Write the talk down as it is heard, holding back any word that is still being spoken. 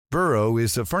Burrow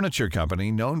is a furniture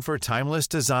company known for timeless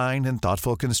design and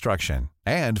thoughtful construction,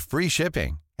 and free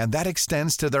shipping, and that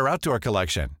extends to their outdoor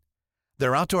collection.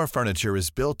 Their outdoor furniture is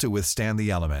built to withstand the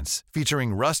elements,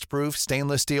 featuring rust-proof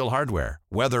stainless steel hardware,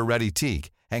 weather-ready teak,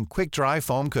 and quick-dry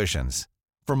foam cushions.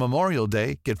 For Memorial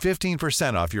Day, get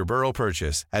 15% off your Burrow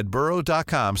purchase at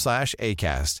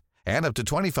burrow.com/ACAST and up to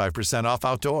 25% off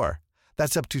outdoor.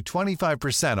 That's up to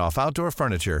 25% off outdoor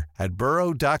furniture at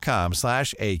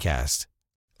burrow.com/ACAST.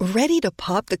 Ready to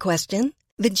pop the question?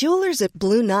 The jewelers at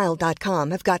BlueNile.com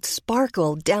have got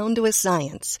sparkle down to a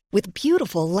science with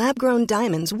beautiful lab-grown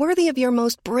diamonds worthy of your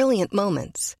most brilliant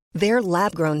moments. Their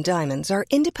lab-grown diamonds are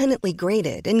independently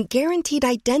graded and guaranteed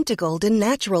identical to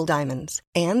natural diamonds,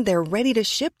 and they're ready to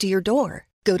ship to your door.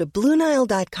 Go to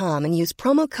BlueNile.com and use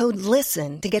promo code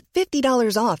LISTEN to get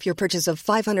 $50 off your purchase of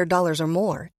 $500 or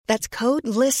more. That's code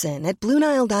LISTEN at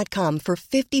BlueNile.com for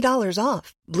 $50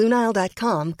 off.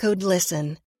 BlueNile.com, code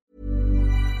LISTEN.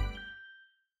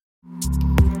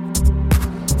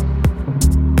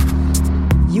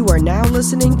 You are now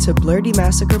listening to Blerdy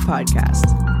Massacre Podcast.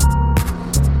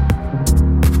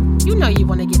 You know you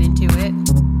want to get into it.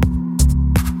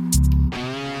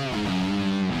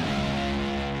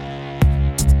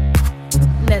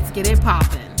 Let's get it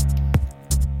poppin'.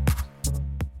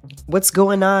 What's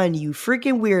going on, you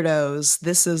freaking weirdos?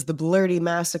 This is the Blerdy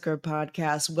Massacre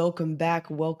Podcast. Welcome back,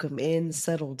 welcome in,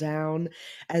 settle down.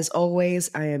 As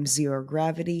always, I am Zero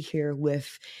Gravity here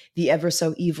with the ever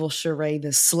so evil Sheree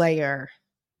the Slayer.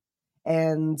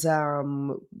 And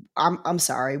I'm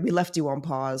sorry, we left you on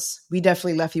pause. We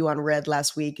definitely left you on red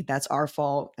last week. That's our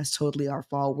fault. That's totally our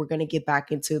fault. We're gonna get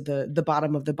back into the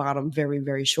bottom of the bottom very,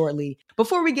 very shortly.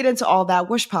 Before we get into all that,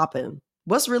 what's poppin'?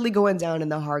 What's really going down in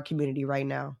the horror community right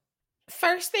now?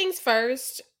 First things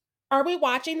first, are we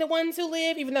watching The Ones Who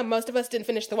Live, even though most of us didn't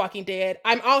finish The Walking Dead?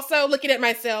 I'm also looking at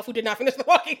myself who did not finish The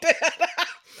Walking Dead.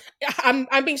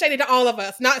 I'm being shady to all of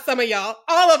us, not some of y'all.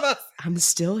 All of us. I'm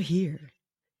still here.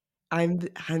 I'm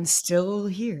still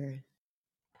here.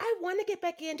 I want to get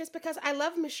back in just because I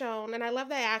love Michonne and I love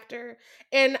that actor.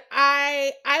 And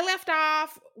I left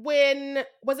off when,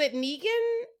 was it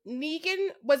Negan? Negan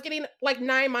was getting like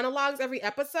 9 monologues every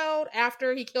episode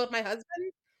after he killed my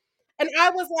husband. And I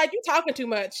was like, you're talking too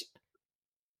much.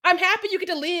 I'm happy you get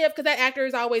to live because that actor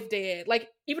is always dead. Like,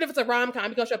 even if it's a rom-com,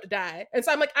 he's going to show up to die. And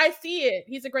so I'm like, I see it.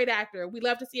 He's a great actor. We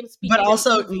love to see him speak. But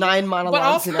also 9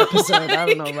 monologues an episode. I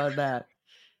don't know about that.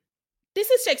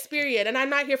 This is Shakespearean, and I'm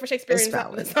not here for Shakespearean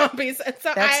zombies. And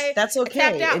so that's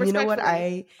okay. And you know what?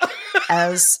 As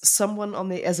a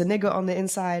nigga on the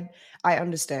inside, I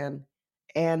understand.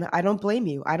 And I don't blame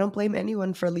you. I don't blame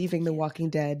anyone for leaving The Walking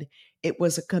Dead. It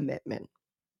was a commitment.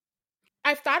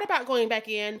 I've thought about going back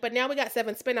in, but now we got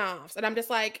 7 spinoffs, and I'm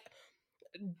just like,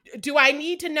 do I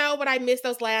need to know what I missed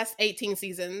those last 18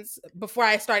 seasons before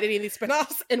I start any of these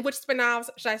spinoffs? And which spinoffs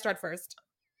should I start first?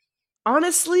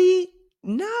 Honestly,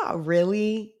 not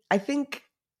really. I think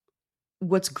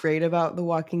what's great about The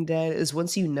Walking Dead is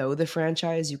once you know the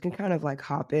franchise, you can kind of like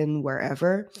hop in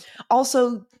wherever.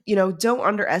 Also, don't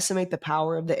underestimate the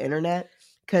power of the internet,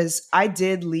 because I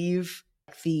did leave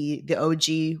the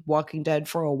OG Walking Dead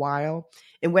for a while.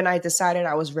 And when I decided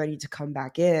I was ready to come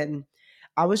back in,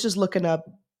 I was just looking up,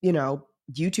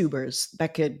 YouTubers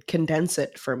that could condense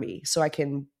it for me so I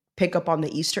can pick up on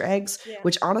the Easter eggs,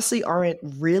 which honestly aren't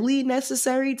really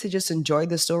necessary to just enjoy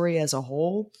the story as a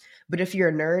whole. But if you're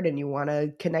a nerd and you want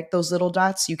to connect those little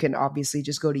dots, you can obviously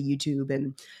just go to YouTube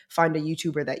and find a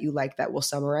YouTuber that you like that will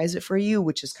summarize it for you,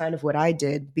 which is kind of what I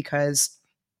did because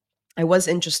I was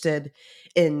interested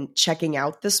in checking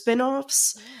out the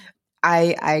spinoffs.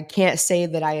 I can't say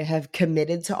that I have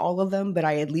committed to all of them, but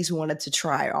I at least wanted to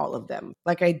try all of them.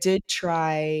 Like I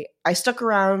stuck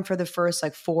around for the first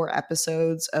 4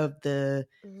 episodes of the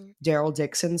Daryl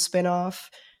Dixon spinoff,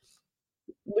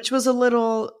 which was a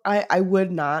little, I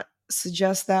would not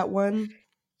suggest that one.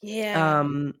 Yeah.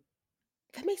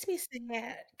 That makes me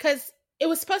sad because it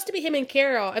was supposed to be him and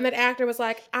Carol, and that actor was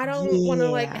like, I don't want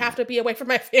to have to be away from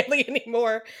my family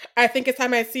anymore. I think it's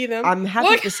time I see them. I'm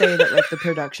happy to say that the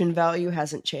production value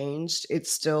hasn't changed.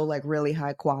 It's still really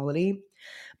high quality,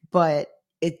 but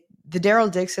the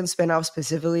Daryl Dixon spinoff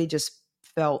specifically just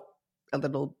felt a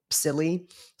little silly.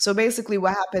 So basically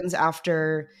what happens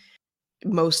after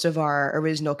most of our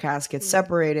original cast gets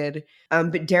separated,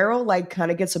 but Daryl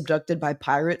kind of gets abducted by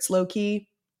pirates low-key.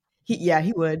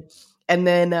 He would. And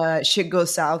then shit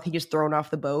goes south. He gets thrown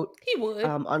off the boat. He would.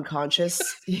 Unconscious.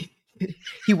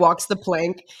 He walks the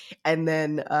plank and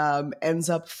then ends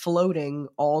up floating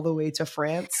all the way to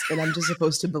France. And I'm just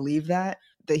supposed to believe that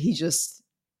he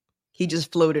He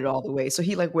just floated all the way. So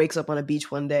he like wakes up on a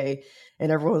beach one day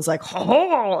and everyone's like,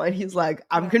 oh, and he's like,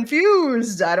 I'm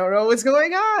confused. I don't know what's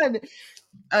going on.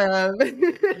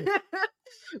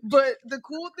 But the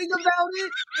cool thing about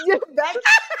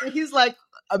it, he's like,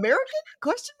 American?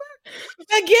 Question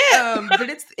mark? Again.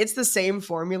 But it's the same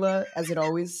formula as it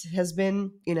always has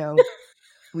been. You know,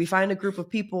 we find a group of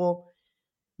people,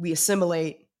 we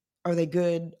assimilate. Are they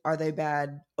good? Are they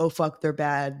bad? Oh, fuck, they're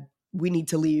bad. We need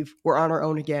to leave. We're on our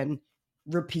own again.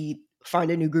 Repeat.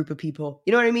 Find a new group of people.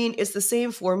 You know what I mean? It's the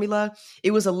same formula.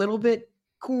 It was a little bit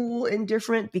cool and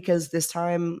different because this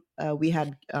time we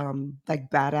had like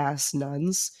badass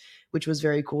nuns, which was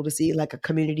very cool to see, like a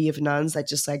community of nuns that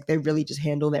just like they really just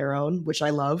handle their own, which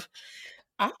I love.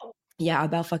 Oh. Yeah,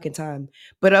 about fucking time.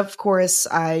 But of course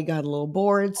I got a little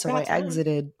bored, so I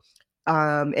exited.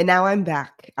 And now I'm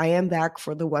back. I am back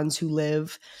for The Ones Who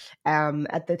Live.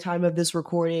 At the time of this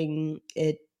recording,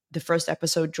 the first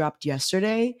episode dropped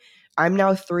yesterday. I'm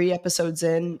now 3 episodes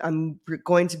in. I'm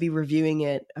going to be reviewing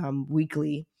it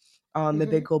weekly on the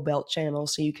Big Gold Belt channel,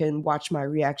 so you can watch my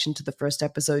reaction to the first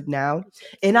episode now.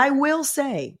 And I will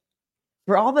say,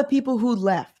 for all the people who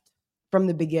left from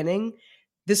the beginning,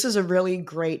 this is a really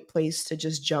great place to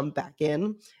just jump back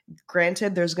in.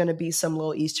 Granted, there's going to be some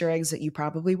little Easter eggs that you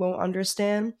probably won't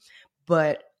understand,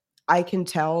 but I can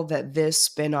tell that this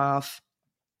spinoff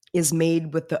is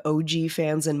made with the OG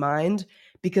fans in mind,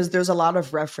 because there's a lot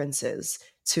of references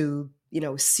to, you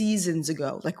know, seasons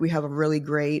ago. Like we have a really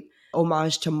great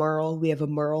homage to Merle. We have a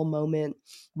Merle moment.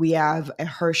 We have a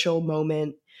Herschel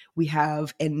moment. We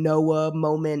have a Noah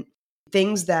moment.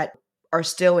 Things that are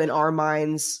still in our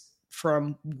minds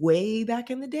from way back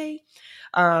in the day.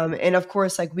 And of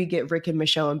course, like we get Rick and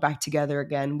Michonne back together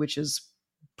again, which is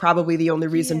probably the only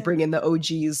reason bringing the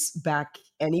OGs back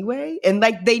anyway. And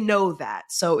like they know that,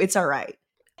 so it's all right.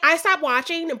 I stopped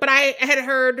watching, but I had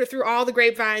heard through all the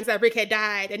grapevines that Rick had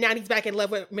died, and now he's back in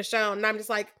love with Michonne. And I'm just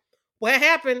like, what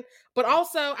happened? But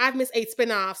also, I've missed 8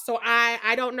 spinoffs, so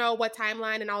I don't know what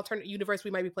timeline and alternate universe we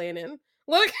might be playing in.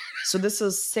 Look. So this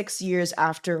is 6 years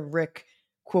after Rick,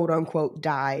 quote unquote,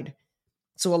 died.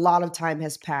 So a lot of time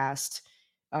has passed.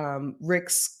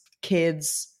 Rick's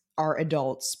kids are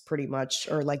adults, pretty much,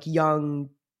 or like young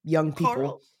people.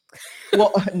 Carl?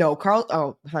 Well, no, Carl.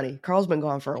 Oh, honey, Carl's been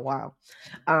gone for a while.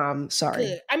 Sorry.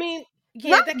 Good. I mean,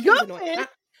 yeah, that kid was annoying.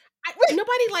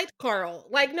 Nobody liked Carl.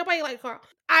 Like, nobody liked Carl.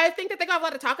 I think that they got a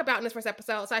lot to talk about in this first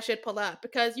episode, so I should pull up,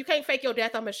 because you can't fake your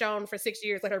death on Michonne for 6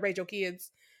 years, let her raise your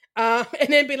kids, and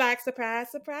then be like,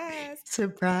 surprise, surprise.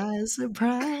 Surprise,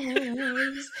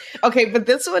 surprise. Okay, but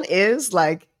this one is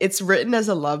like, it's written as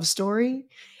a love story.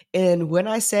 And when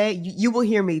I say, you will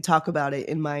hear me talk about it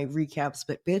in my recaps,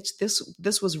 but bitch,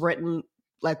 this was written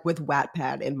like with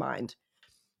Wattpad in mind.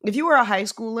 If you were a high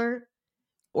schooler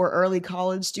or early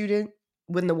college student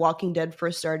when The Walking Dead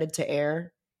first started to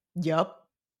air,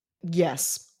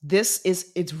 yes,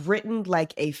 it's written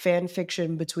like a fan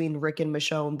fiction between Rick and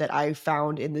Michonne that I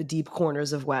found in the deep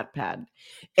corners of Wattpad.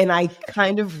 And I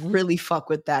kind of really fuck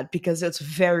with that because it's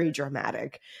very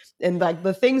dramatic. And like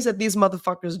the things that these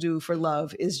motherfuckers do for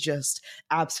love is just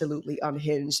absolutely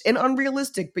unhinged and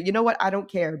unrealistic. But you know what? I don't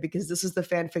care, because this is the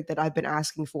fanfic that I've been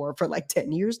asking for like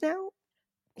 10 years now.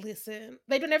 Listen,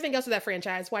 they've done everything else with that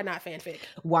franchise. Why not fanfic?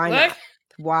 Why not?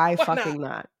 Why fucking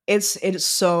not? It's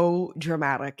so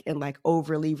dramatic and like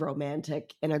overly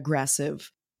romantic and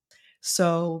aggressive.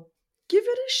 So give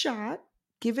it a shot.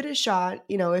 Give it a shot.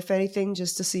 You know, if anything,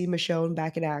 just to see Michonne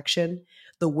back in action.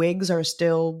 The wigs are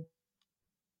still...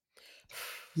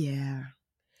 Yeah.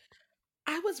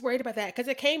 I was worried about that because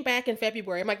it came back in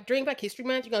February. I'm like, during Black History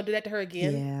Month, you're going to do that to her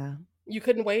again? Yeah. You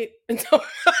couldn't wait until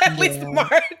at least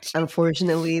March.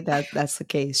 Unfortunately, that's the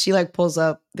case. She like pulls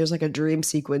up, there's like a dream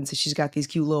sequence and she's got these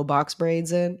cute little box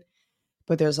braids in,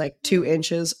 but there's like 2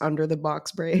 inches under the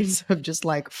box braids of just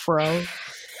like fro.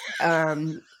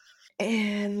 And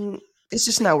it's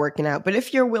just not working out. But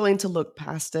if you're willing to look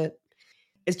past it,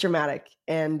 it's dramatic.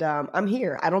 And I'm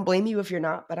here. I don't blame you if you're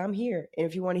not, but I'm here. And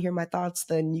if you want to hear my thoughts,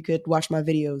 then you could watch my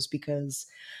videos, because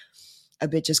a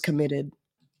bitch is committed.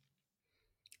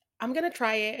 I'm going to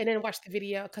try it and then watch the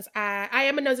video, because I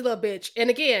am a nosy little bitch.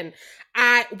 And again,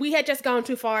 we had just gone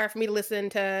too far for me to listen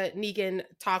to Negan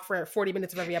talk for 40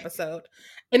 minutes of every episode.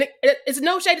 And it's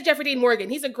no shade to Jeffrey Dean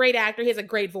Morgan. He's a great actor. He has a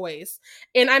great voice.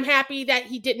 And I'm happy that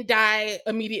he didn't die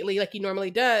immediately like he normally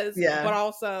does. Yeah. But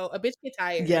also, a bitch get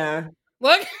tired. Yeah.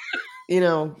 Look. You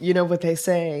know what they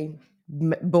say,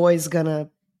 boys gonna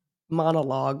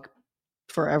monologue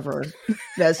forever.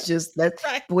 That's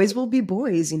right. Boys will be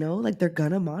boys, you know, like they're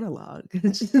gonna monologue.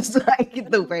 It's just like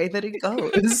the way that it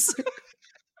goes.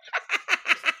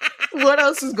 What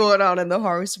else is going on in the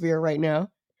horror sphere right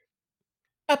now?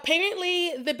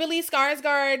 Apparently, the Billy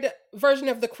Skarsgård version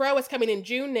of The Crow is coming in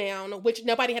June now, which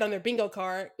nobody had on their bingo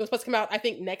card. It was supposed to come out, I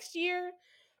think, next year,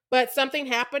 but something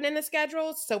happened in the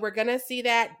schedule, so we're gonna see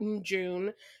that in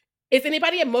June. Is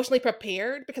anybody emotionally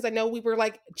prepared? Because I know we were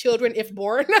like children, if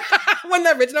born, when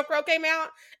the original Crow came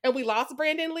out, and we lost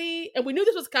Brandon Lee, and we knew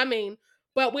this was coming,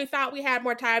 but we thought we had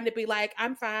more time to be like,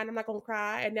 I'm fine, I'm not gonna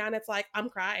cry, and now it's like, I'm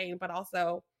crying, but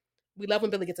also, we love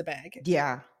when Billy gets a bag.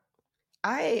 Yeah.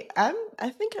 I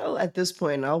think at this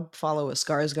point I'll follow a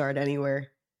Skarsgård anywhere.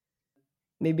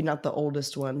 Maybe not the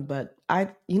oldest one, but I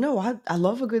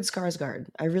love a good Skarsgård.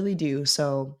 I really do.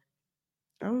 So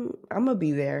I'm gonna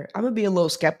be there. I'm gonna be a little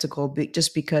skeptical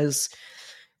just because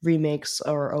remakes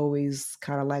are always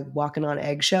kind of like walking on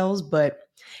eggshells. But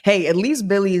hey, at least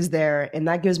Billy is there, and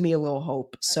that gives me a little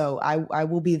hope. So I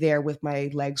will be there with my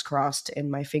legs crossed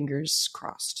and my fingers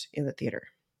crossed in the theater.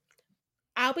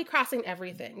 I'll be crossing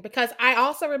everything because I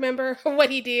also remember what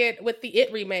he did with the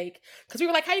It remake. Because we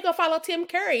were like, how you gonna follow Tim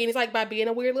Curry? And he's like, by being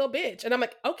a weird little bitch. And I'm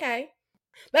like, okay.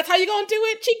 That's how you gonna do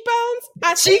it, cheekbones?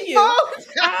 I see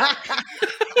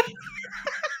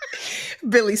you.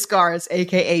 Billy Scars,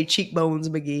 aka Cheekbones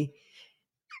McGee.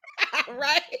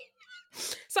 Right?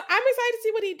 So I'm excited to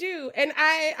see what he do. And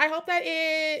I hope that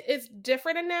it is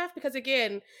different enough because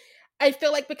again, I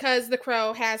feel like because The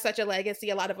Crow has such a legacy,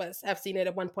 a lot of us have seen it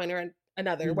at one point or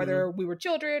another, whether we were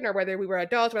children or whether we were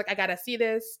adults. We're like, I gotta see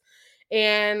this.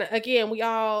 And again, we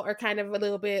all are kind of a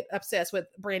little bit obsessed with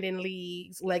Brandon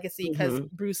Lee's legacy because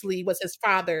Bruce Lee was his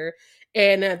father,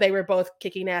 and they were both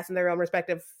kicking ass in their own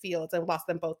respective fields and lost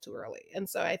them both too early. And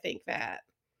so I think that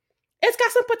it's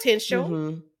got some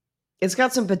potential. It's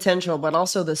got some potential, but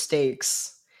also the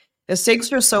stakes. The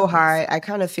stakes are so high. I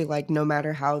kind of feel like no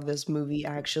matter how this movie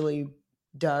actually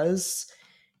does,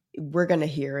 we're going to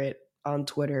hear it on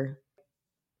Twitter.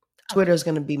 Twitter's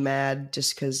going to be mad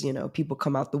just because, people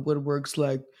come out the woodworks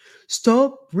like,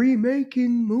 stop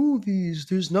remaking movies.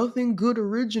 There's nothing good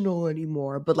original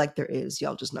anymore. But like there is.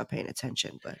 Y'all just not paying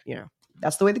attention. But,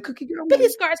 that's the way the cookie girl Billy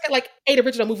Scar's got like 8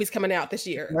 original movies coming out this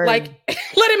year. Word. Like,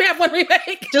 let him have one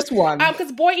remake. Just one.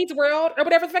 Because Boy Eats World, or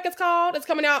whatever the fuck it's called, is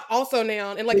coming out also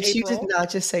now in like April. You did not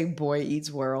just say Boy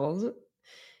Eats World.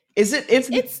 Is it?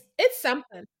 It's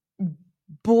something.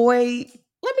 Boy...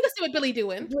 Let me go see what Billy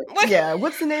doing. Yeah,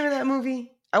 what's the name of that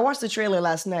movie? I watched the trailer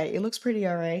last night. It looks pretty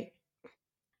all right.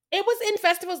 It was in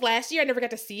festivals last year. I never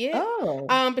got to see it.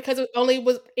 Oh. Because it only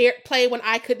was played when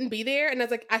I couldn't be there. And I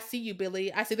was like, I see you,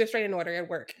 Billy. I see the Restraining Order at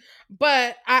work.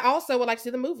 But I also would like to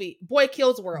see the movie. Boy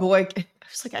Kills World. I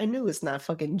was like, I knew it's not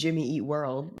fucking Jimmy Eat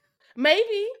World.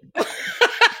 Maybe.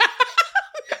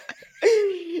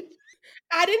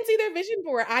 I didn't see their vision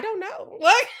for it. I don't know.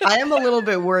 I am a little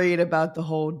bit worried about the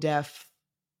whole deaf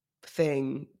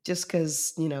thing just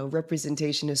because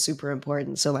representation is super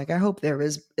important. So like I hope there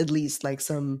is at least like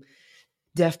some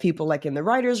deaf people like in the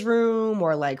writer's room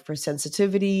or like for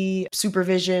sensitivity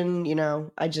supervision. You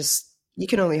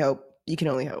can only hope.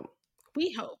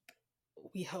 We hope.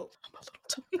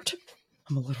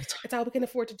 I'm a little tired. It's all we can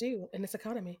afford to do in this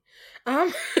economy.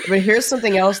 But here's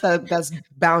something else that's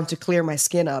bound to clear my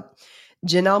skin up.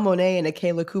 Janelle Monáe and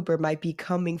Akela Cooper might be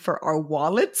coming for our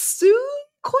wallets soon? ?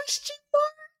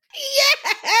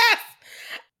 Yes!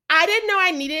 I didn't know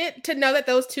I needed to know that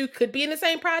those two could be in the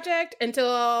same project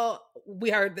until we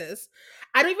heard this.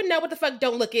 I don't even know what the fuck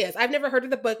Don't Look is. I've never heard of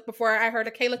the book before. I heard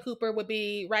Akela Cooper would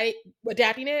be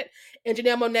adapting it, and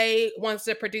Janelle Monáe wants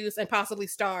to produce and possibly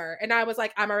star. And I was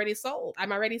like, I'm already sold.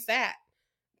 I'm already sat.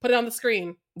 Put it on the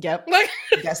screen. Yep.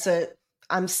 That's it.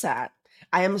 I'm sat.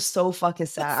 I am so fucking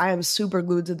sad. I am super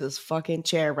glued to this fucking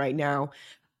chair right now.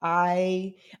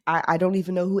 I don't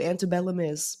even know who Antebellum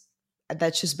is.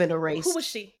 That's just been erased. Who was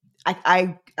she?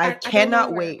 I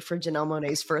cannot wait for Janelle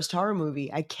Monáe's first horror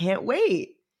movie. I can't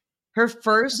wait. Her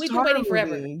first We've been horror waiting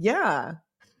forever. movie. Yeah.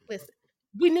 Listen,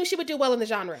 we knew she would do well in the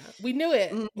genre. We knew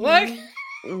it.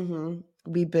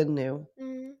 We've been new.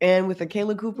 And with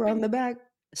Akela Cooper on the back,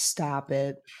 stop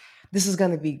it. This is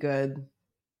going to be good.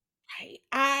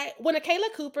 When Akela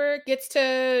Cooper gets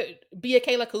to be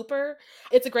Akela Cooper,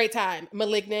 it's a great time.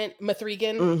 Malignant,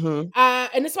 Mithrigan.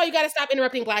 And this is why you got to stop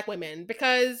interrupting Black women,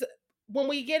 because when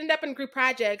we end up in group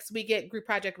projects, we get group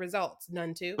project results.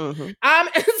 None too.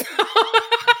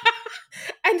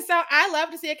 And so I love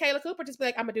to see Akela Cooper just be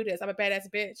like, I'm gonna do this. I'm a badass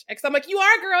bitch. Because I'm like, you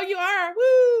are, girl, you are.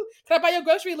 Woo! Can I buy your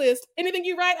grocery list? Anything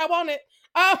you write, I want it.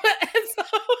 And so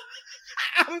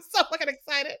I'm so fucking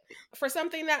excited for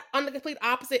something that on the complete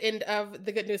opposite end of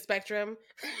the good news spectrum.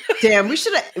 Damn, we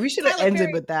should have ended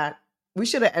with that. We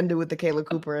should have ended with Akela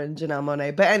Cooper and Janelle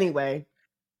Monáe. But anyway.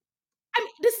 I mean,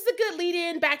 this is a good lead-in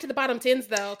again back to the bottom tens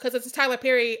though, because it's a Tyler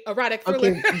Perry erotic thriller.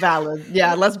 Okay, valid.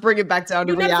 Yeah, let's bring it back down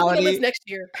to You know, it's on the reality. list next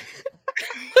year.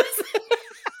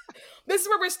 This is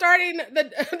where we're starting.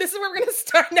 This is where we're going to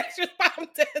start next year's bottom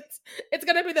tens. It's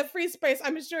going to be the free space,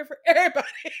 I'm sure, for everybody.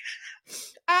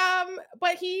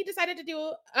 But he decided to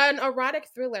do an erotic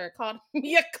thriller called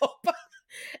Mea Culpa,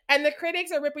 and the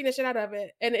critics are ripping the shit out of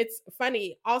it, and it's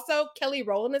funny. Also, Kelly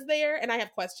Rowland is there, and I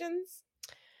have questions.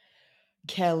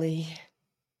 Kelly,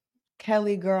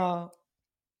 girl,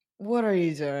 what are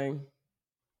you doing?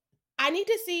 I need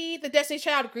to see the Destiny's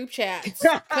Child group chats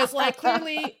because, like,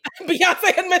 clearly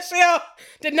Beyonce and Michelle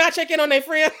did not check in on their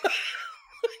friend.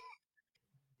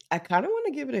 I kind of want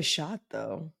to give it a shot,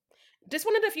 though. Just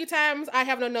one of the few times I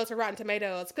have no notes for Rotten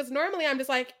Tomatoes, because normally I'm just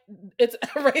like, it's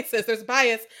racist, there's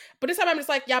bias, but this time I'm just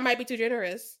like, y'all might be too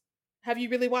generous. Have you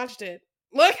really watched it?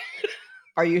 Look.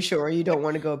 Are you sure you don't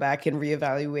want to go back and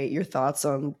reevaluate your thoughts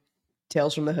on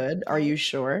Tales from the Hood? Are you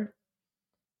sure?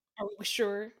 Are we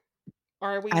sure?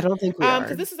 Are we? I don't think we are.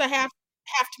 Because this is a half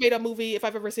tomato movie if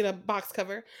I've ever seen a box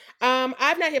cover.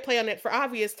 I've not hit play on it for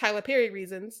obvious Tyler Perry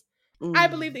reasons. I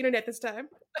believe the internet this time.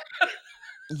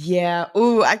 Yeah.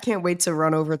 Ooh, I can't wait to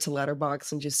run over to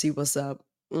Letterboxd and just see what's up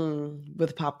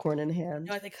with popcorn in hand.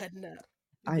 No, they're cutting up.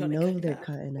 I know they're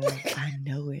cutting up. I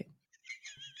know it.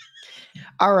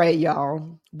 All right,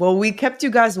 y'all. Well, we kept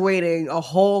you guys waiting a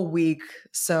whole week.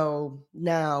 So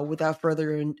now, without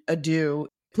further ado,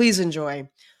 please enjoy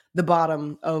the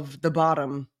bottom of the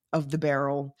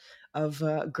barrel of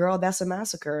Girl, That's a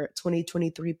Massacre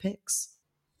 2023 picks.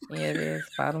 Yeah, it is.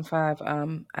 Bottom five.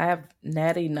 I have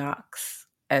Natty Knox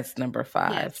as number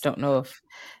 5. Yes. Don't know if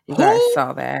you guys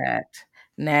saw that.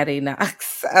 Natty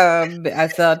Knox. I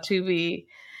saw Tubi.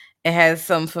 It has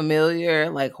some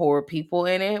familiar like horror people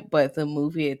in it, but the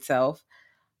movie itself,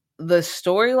 the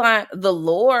storyline, the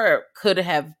lore could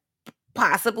have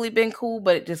possibly been cool,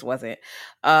 but it just wasn't.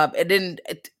 It didn't.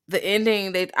 The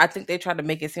ending, I think they tried to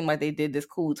make it seem like they did this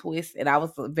cool twist, and it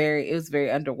was very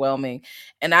underwhelming.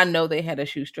 And I know they had a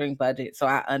shoestring budget, so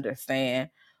I understand.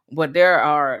 But there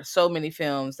are so many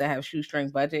films that have shoestring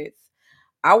budgets.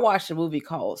 I watched a movie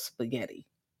called Spaghetti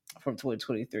from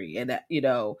 2023, and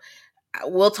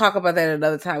we'll talk about that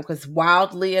another time because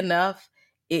wildly enough,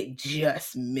 it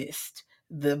just missed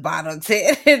the bottom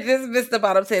 10. It just missed the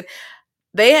bottom 10.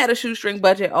 They had a shoestring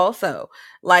budget also.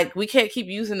 Like, we can't keep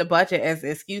using the budget as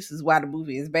excuses why the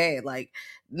movie is bad. Like,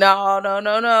 no.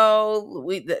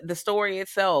 The story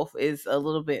itself is a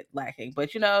little bit lacking. But,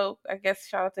 I guess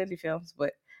shout out to indie films,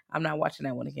 but I'm not watching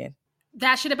that one again.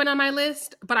 That should have been on my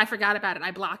list, but I forgot about it.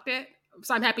 I blocked it.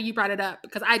 So I'm happy you brought it up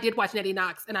because I did watch Natty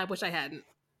Knox and I wish I hadn't.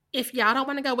 If y'all don't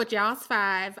want to go with y'all's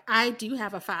 5, I do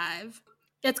have a 5.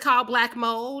 It's called Black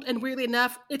Mold, and weirdly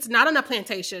enough, it's not on a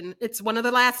plantation. It's one of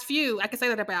the last few I can say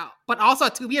that about, but also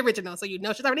a Tubi original, so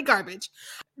she's already garbage.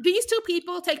 These two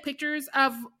people take pictures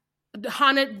of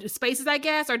haunted spaces, I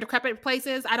guess, or decrepit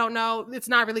places. I don't know. It's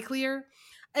not really clear.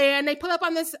 And they pull up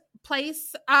on this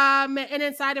place, and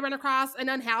inside they run across an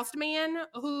unhoused man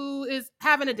who is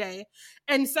having a day.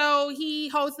 And so he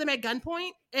holds them at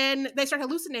gunpoint, and they start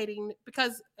hallucinating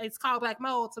because it's called Black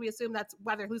Mold, so we assume that's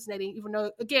why they're hallucinating, even though,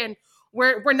 again,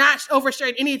 we're not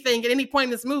oversharing anything at any point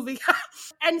in this movie.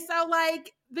 And so,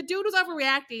 like, the dude was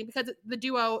overreacting because the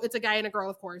duo, it's a guy and a girl,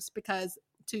 of course, because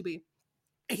Tubi.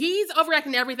 He's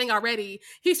overacting everything already.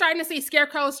 He's starting to see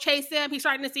scarecrows chase him. He's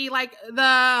starting to see, like,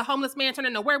 the homeless man turn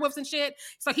into werewolves and shit.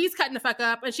 So he's cutting the fuck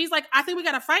up. And she's like, I think we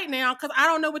got to fight now because I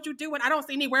don't know what you're doing. I don't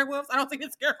see any werewolves. I don't see any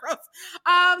scarecrows.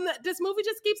 This movie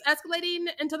just keeps escalating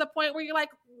into the point where you're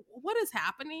like, what is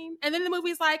happening? And then the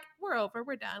movie's like, we're over.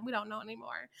 We're done. We don't know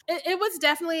anymore. It was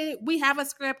definitely, we have a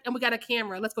script and we got a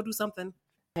camera. Let's go do something.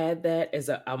 Had that as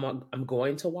I'm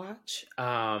going to watch,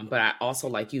 but I also,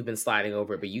 like, you've been sliding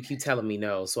over it, but you keep telling me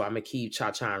no, so I'm gonna keep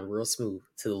cha-chaing real smooth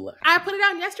to the left. I put it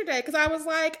on yesterday because I was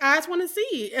like, I just want to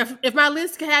see if my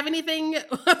list could have anything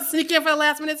sneak in for a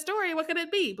last minute story. What could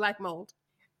it be? Black Mold.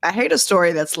 I hate a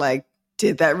story that's like,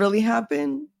 did that really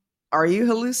happen? Are you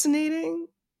hallucinating?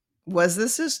 Was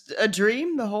this just a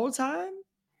dream the whole time?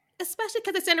 Especially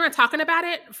because they stand around talking about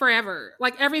it forever.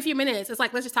 Like, every few minutes, it's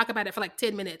like, let's just talk about it for like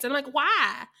 10 minutes. And I'm like,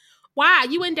 why? Why?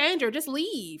 You in danger. Just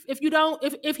leave. If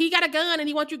he got a gun and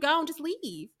he wants you gone, just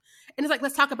leave. And it's like,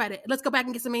 let's talk about it. Let's go back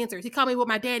and get some answers. He called me what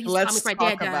my dad used to call me for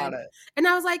my dad died. And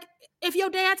I was like, if your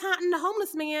dad's hunting the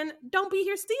homeless man, don't be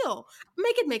here still.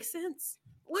 Make it make sense.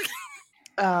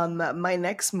 My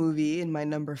next movie in my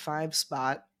number 5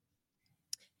 spot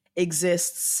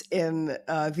exists in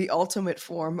the ultimate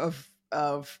form of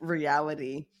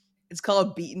reality. It's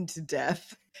called Beaten to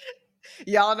Death.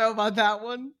 Y'all know about that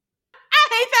one? I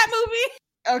hate that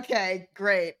movie. Okay,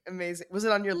 great. Amazing. Was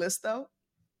it on your list though?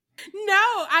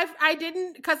 No, I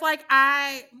didn't, because like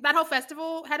that whole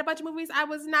festival had a bunch of movies I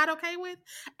was not okay with,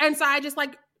 and so I just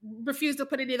like refused to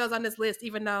put any of those on this list,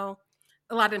 even though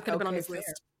a lot of them could have been on this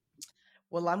list.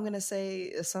 Well, I'm gonna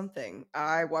say something.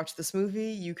 I watched this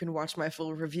movie. You can watch my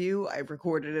full review. I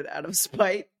recorded it out of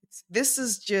spite. This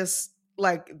is just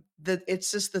like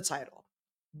it's just the title,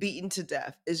 Beaten to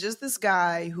Death. It's just this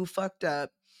guy who fucked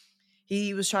up.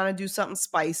 He was trying to do something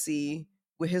spicy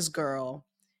with his girl,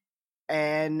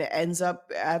 and ends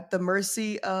up at the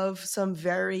mercy of some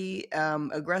very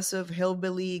aggressive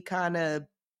hillbilly kind of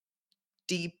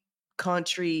deep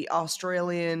country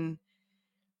Australian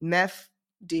meth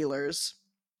dealers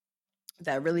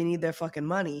that really need their fucking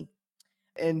money.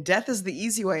 And death is the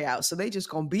easy way out, so they just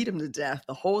gonna beat him to death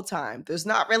the whole time. There's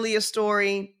not really a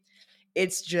story.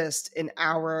 It's just an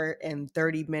hour and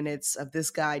 30 minutes of this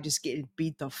guy just getting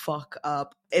beat the fuck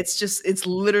up. It's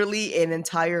literally an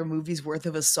entire movie's worth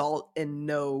of assault and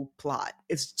no plot.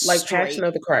 It's like straight. Passion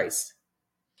of the Christ.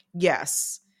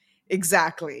 Yes,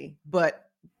 exactly. But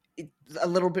a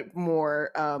little bit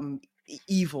more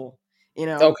evil, you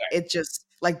know? Okay. It just,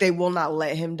 like, they will not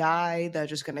let him die. They're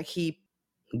just gonna keep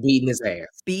beating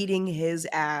his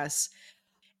ass.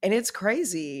 And it's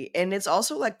crazy. And it's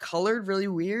also like colored really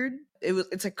weird.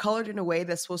 It's like colored in a way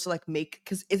that's supposed to like make,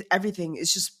 because everything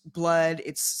is just blood,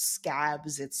 it's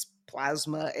scabs, it's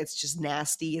plasma, it's just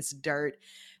nasty, it's dirt.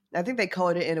 And I think they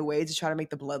colored it in a way to try to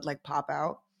make the blood like pop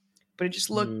out. But it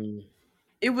just looked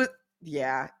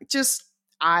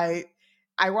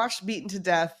I watched Beaten to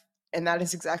Death, and that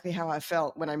is exactly how I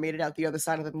felt when I made it out the other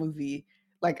side of the movie.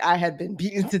 Like I had been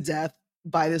beaten to death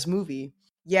by this movie.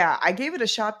 Yeah, I gave it a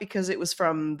shot because it was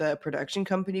from the production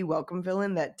company Welcome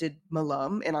Villain that did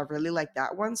Malum, and I really liked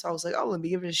that one. So I was like, oh, let me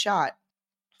give it a shot.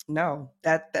 No,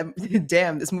 that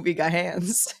damn, this movie got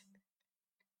hands.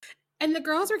 And the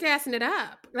girls were gassing it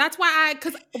up. That's why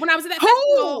because when I was at that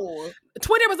festival,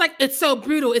 Twitter was like, it's so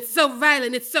brutal, it's so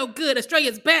violent, it's so good,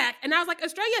 Australia's back. And I was like,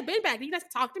 Australia been back. Did you guys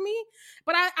talk to me?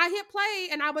 But I hit play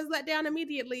and I was let down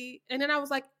immediately. And then I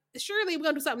was like, surely we're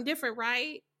gonna do something different,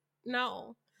 right?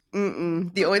 No.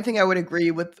 The only thing I would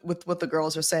agree with what the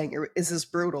girls are saying is this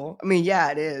brutal. I mean, yeah,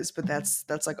 it is, but that's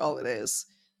like all it is.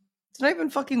 It's not even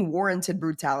fucking warranted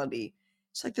brutality.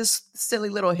 It's like this silly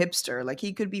little hipster. Like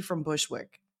he could be from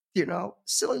Bushwick, you know?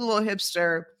 Silly little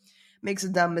hipster makes a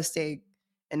dumb mistake,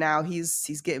 and now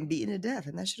he's getting beaten to death,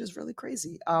 and that shit is really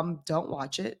crazy. Don't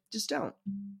watch it. Just don't.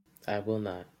 I will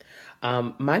not.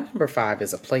 My number 5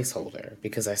 is a placeholder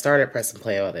because I started pressing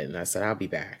play on it and I said I'll be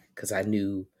back because I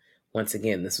knew once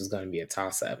again this was going to be a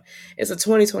toss-up. It's a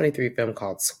 2023 film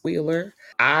called Squealer.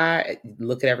 I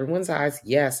look at everyone's eyes,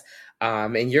 yes,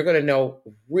 and you're going to know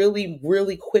really,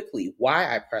 really quickly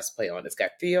why I pressed play on it. It's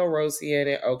got Theo Rossi in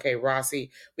it, OK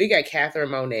Rossi. We got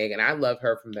Catherine Monet, and I love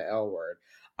her from The L Word.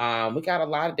 We got a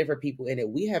lot of different people in it.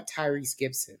 We have Tyrese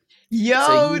Gibson. Yo,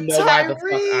 so you know Tyrese! Why the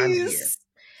fuck I'm here.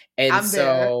 And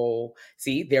so,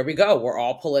 see, there we go. We're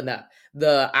all pulling up.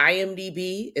 The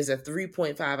IMDb is a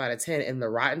 3.5 out of 10, and the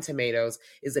Rotten Tomatoes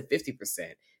is a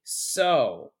 50%.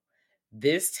 So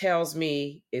this tells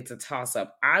me it's a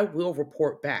toss-up. I will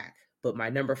report back, but my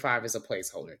number 5 is a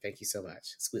placeholder. Thank you so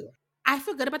much, Squealer. I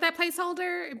feel good about that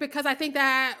placeholder because I think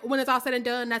that when it's all said and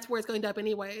done, that's where it's going to end up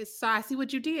anyways. So I see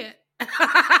what you did.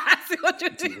 I see what you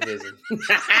did.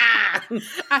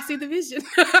 I see the vision.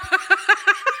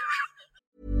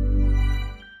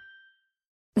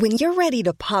 When you're ready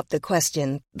to pop the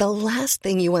question, the last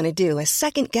thing you want to do is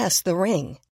second-guess the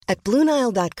ring. At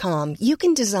BlueNile.com, you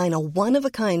can design a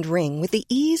one-of-a-kind ring with the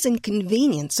ease and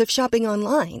convenience of shopping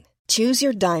online. Choose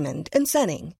your diamond and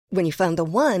setting. When you find the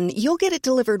one, you'll get it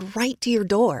delivered right to your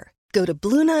door. Go to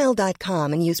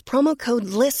BlueNile.com and use promo code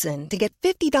LISTEN to get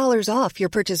 $50 off your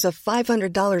purchase of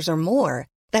 $500 or more.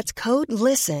 That's code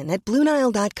LISTEN at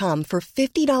BlueNile.com for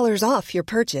 $50 off your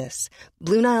purchase.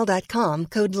 BlueNile.com,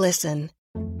 code LISTEN.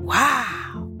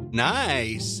 Wow.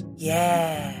 Nice.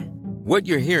 Yeah. What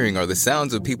you're hearing are the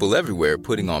sounds of people everywhere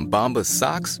putting on Bombas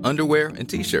socks, underwear, and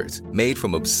T-shirts made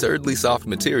from absurdly soft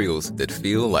materials that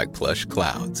feel like plush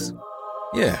clouds.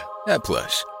 Yeah, that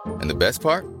plush. And the best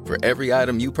part? For every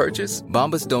item you purchase,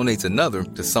 Bombas donates another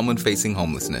to someone facing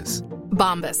homelessness.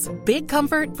 Bombas. Big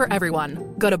comfort for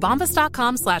everyone. Go to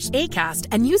bombas.com/ACAST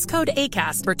and use code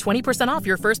ACAST for 20% off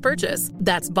your first purchase.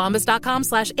 That's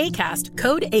bombas.com/ACAST.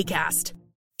 Code ACAST.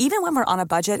 Even when we're on a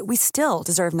budget, we still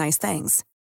deserve nice things.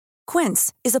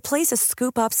 Quince is a place to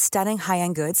scoop up stunning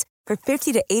high-end goods for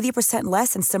 50 to 80%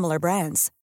 less than similar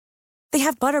brands. They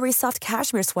have buttery soft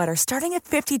cashmere sweaters starting at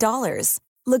 $50,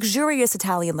 luxurious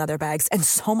Italian leather bags, and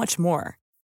so much more.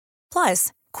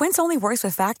 Plus, Quince only works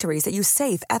with factories that use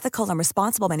safe, ethical, and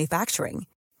responsible manufacturing.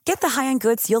 Get the high-end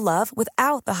goods you'll love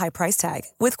without the high price tag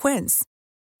with Quince.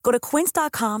 Go to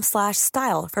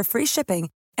quince.com/style for free shipping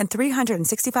and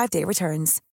 365-day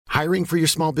returns. Hiring for your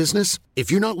small business?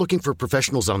 If you're not looking for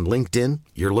professionals on LinkedIn,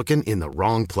 you're looking in the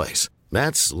wrong place.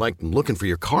 That's like looking for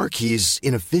your car keys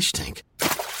in a fish tank.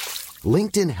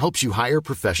 LinkedIn helps you hire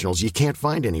professionals you can't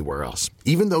find anywhere else,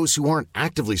 even those who aren't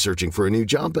actively searching for a new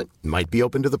job but might be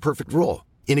open to the perfect role.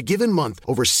 In a given month,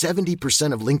 over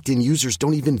 70% of LinkedIn users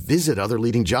don't even visit other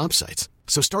leading job sites.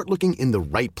 So start looking in the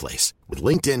right place. With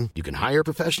LinkedIn, you can hire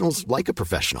professionals like a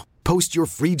professional. Post your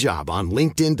free job on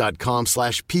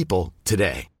linkedin.com/people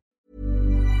today.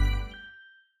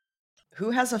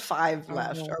 Who has a 5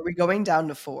 left? Are we going down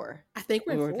to 4? I think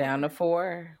we're down to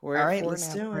 4. We're all at right. 4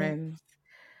 Let's now, do friends.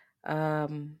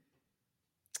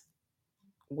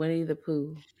 Winnie the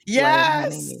Pooh.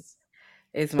 Yes.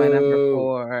 It's my number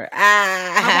 4.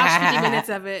 I watched 50 minutes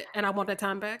of it, and I want that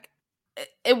time back.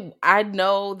 I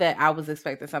know that I was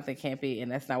expecting something campy,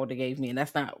 and that's not what they gave me. And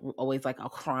that's not always like a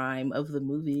crime of the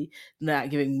movie, not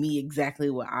giving me exactly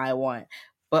what I want.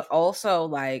 But also,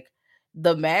 like,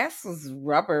 the mask was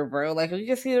rubber, bro. Like, you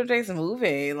just see them things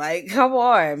moving. Like, come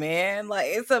on, man. Like,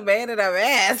 it's a man in a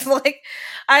mask. Like,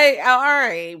 all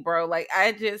right, bro. Like,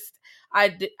 I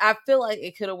feel like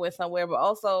it could have went somewhere, but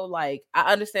also, like,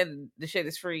 I understand the shit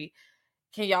is free.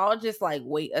 Can y'all just, like,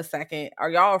 wait a second? Are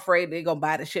y'all afraid they're gonna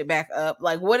buy the shit back up?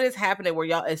 Like, what is happening where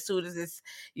y'all, as soon as this,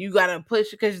 you gotta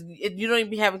push, because you don't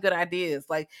even be having good ideas.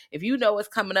 Like, if you know it's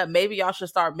coming up, maybe y'all should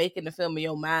start making the film in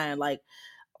your mind, like,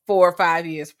 4 or 5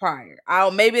 years prior.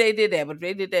 Maybe they did that, but if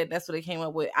they did that, that's what they came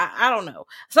up with. I don't know.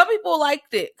 Some people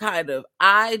liked it, kind of.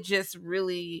 I just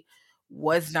really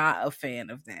was not a fan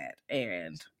of that,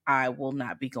 and I will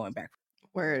not be going back.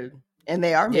 Word. And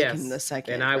they are making the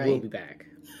second, and I right? will be back.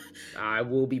 I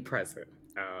will be present.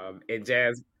 And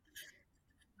Jazz.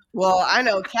 Well, I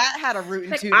know Kat had a root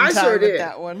and toot I sure with did.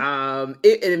 that one.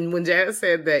 And when Jazz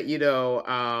said that,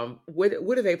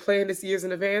 what are they playing this years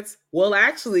in advance? Well,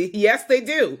 actually, yes, they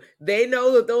do. They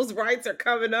know that those rights are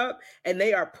coming up, and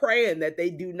they are praying that they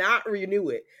do not renew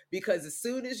it, because as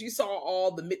soon as you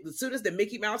saw as soon as the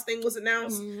Mickey Mouse thing was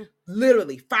announced,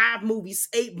 literally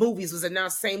 8 movies was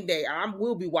announced same day. I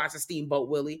will be watching Steamboat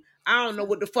Willie. I don't know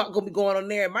what the fuck gonna be going on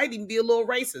there. It might even be a little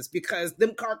racist because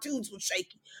them cartoons were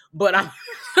shaky. But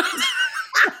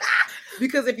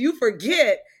because if you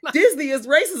forget, Disney is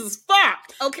racist as fuck.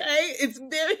 Okay,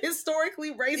 they're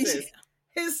historically racist.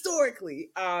 Historically,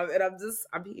 and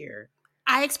I'm here.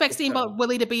 I expect Steamboat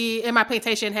Willie to be in my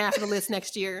plantation half of the list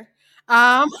next year.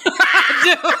 I'll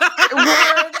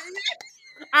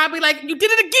be like, you did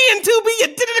it again, Tubi. You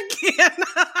did it again.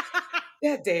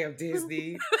 That damn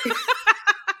Disney.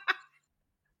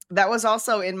 That was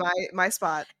also in my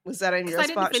spot. Was that in your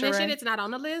spot? I didn't finish it. It's not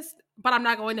on the list, but I'm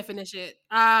not going to finish it.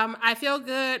 I feel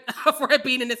good for it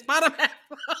being in its bottom half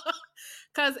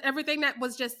because everything that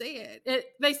was just said.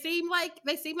 They seem like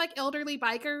elderly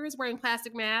bikers wearing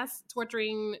plastic masks,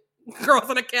 torturing girls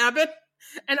in a cabin,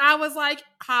 and I was like,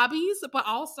 hobbies, but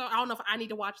also I don't know if I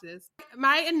need to watch this.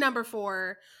 My number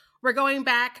 4, we're going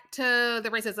back to the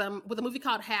racism with a movie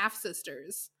called Half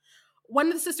Sisters. One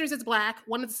of the sisters is black.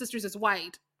 One of the sisters is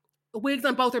white. Wigs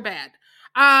on both are bad.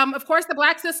 Of course, the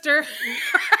black sister.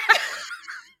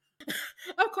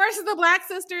 Of course, the black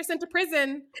sister is sent to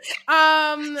prison.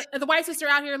 The white sister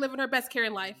out here living her best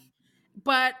Karen life,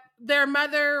 but their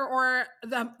mother or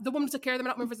the woman who took care of them, I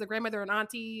don't remember if it's a grandmother or an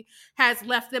auntie, has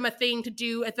left them a thing to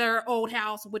do at their old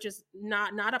house, which is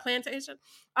not a plantation.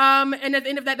 And at the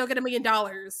end of that, they'll get $1 million.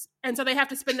 And so they have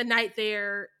to spend the night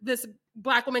there. This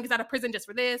black woman gets out of prison just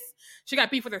for this. She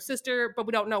got beef with her sister, but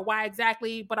we don't know why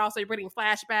exactly. But also you're reading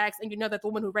flashbacks, and you know that the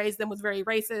woman who raised them was very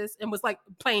racist and was like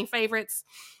playing favorites.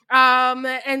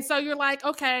 And so you're like,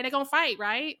 okay, they're gonna fight,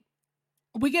 right?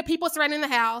 We get people surrounding the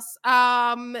house,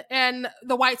 and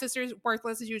the white sister's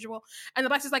worthless as usual. And the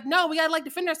black sister's like, no, we gotta like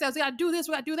defend ourselves. We gotta do this,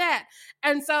 we gotta do that.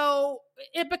 And so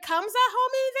it becomes a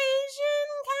home invasion,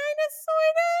 kind of,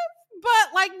 sort of,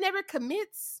 but like never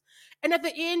commits. And at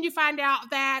the end, you find out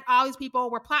that all these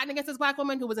people were plotting against this black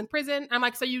woman who was in prison. I'm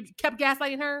like, so you kept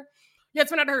gaslighting her? You had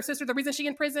to find out her sister, the reason she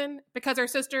in prison, because her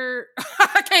sister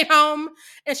came home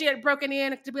and she had broken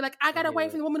in to be like, I got away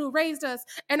from the woman who raised us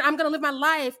and I'm going to live my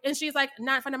life. And she's like,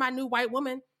 not in front of my new white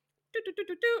woman.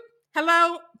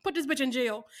 Hello, put this bitch in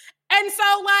jail. And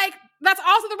so like, that's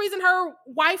also the reason her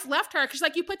wife left her. Cause she's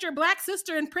like, you put your black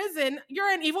sister in prison, you're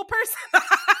an evil person.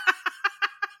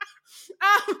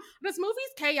 This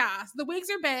movie's chaos. The wigs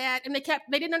are bad, and they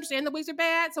didn't understand the wigs are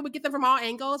bad, so we get them from all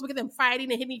angles. We get them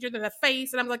fighting and hitting each other in the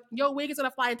face, and I'm like, your wig is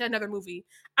gonna fly into another movie.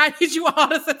 I need you all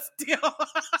to sit still.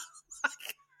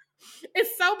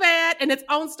 It's so bad, and its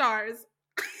own stars.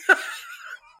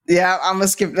 Yeah, I'm gonna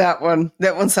skip that one.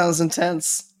 That one sounds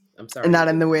intense. I'm sorry. And not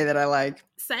in the way that I like.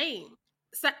 Same.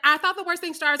 So I thought the worst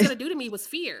thing Star was going to do to me was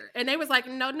fear. And they was like,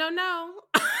 no.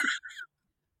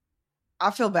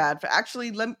 I feel bad for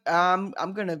actually.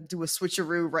 I'm gonna do a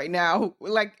switcheroo right now,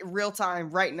 like real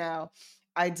time right now.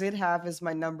 I did have as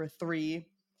my number 3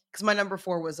 because my number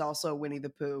 4 was also Winnie the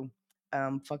Pooh.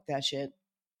 Fuck that shit.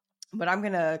 But I'm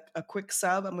gonna a quick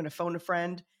sub. I'm gonna phone a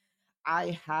friend.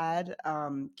 I had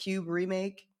Cube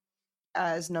remake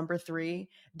as number 3.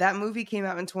 That movie came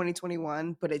out in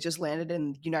 2021, but it just landed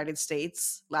in the United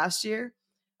States last year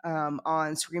on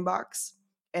Screenbox.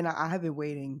 And I have been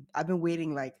waiting. I've been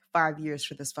waiting like 5 years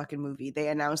for this fucking movie. They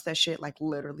announced that shit like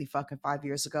literally fucking 5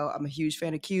 years ago. I'm a huge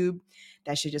fan of Cube.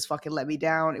 That shit just fucking let me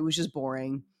down. It was just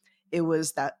boring. It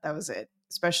was that was it.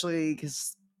 Especially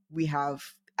because we have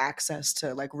access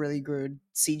to like really good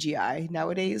CGI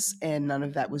nowadays, and none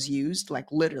of that was used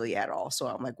like literally at all. So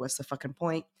I'm like, what's the fucking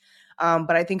point?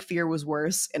 But I think Fear was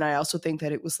worse, and I also think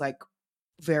that it was like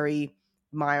very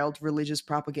mild religious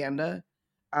propaganda.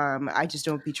 I just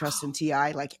don't be trusting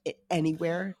T.I. like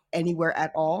anywhere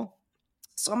at all.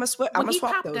 So I'm gonna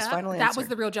swap those. Final answer. That was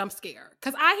the real jump scare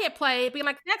because I had played being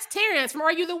like, "That's Terrence from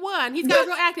Are You the One? He's got a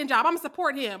real acting job. I'm gonna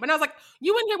support him." And I was like,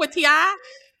 "You in here with T.I.?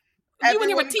 You in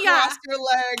here with T.I. Cross your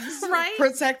legs, right?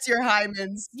 Protect your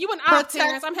hymens. You and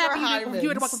Terrence. I'm happy you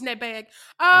had to walk with that bag.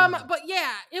 But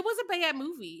yeah, it was a bad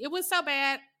movie. It was so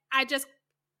bad.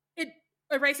 It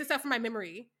erased itself from my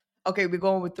memory. Okay, we're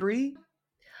going with 3.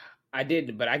 I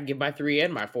did, but I can give my 3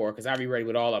 and my 4 because I'll be ready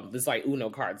with all of them. It's like Uno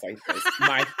cards like this.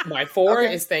 My 4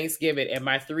 is Thanksgiving, and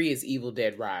my 3 is Evil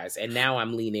Dead Rise. And now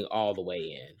I'm leaning all the way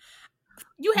in.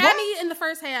 You had me in the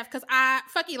first half because I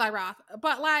fuck Eli Roth,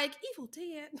 but like Evil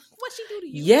Dead, what she do to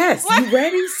you? Yes, you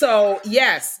ready? So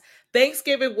yes,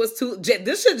 Thanksgiving was too.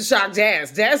 This shouldn't shock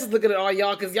Jazz. Jazz is looking at all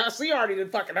y'all because she already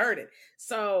done fucking heard it.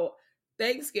 So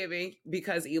Thanksgiving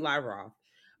because Eli Roth.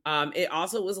 It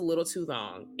also was a little too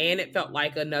long, and it felt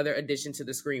like another addition to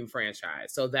the Scream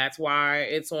franchise. So that's why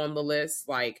it's on the list.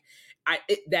 Like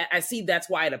I see that's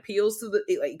why it appeals to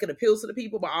it appeals to the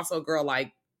people, but also girl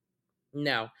like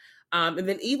no. And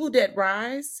then Evil Dead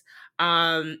Rise.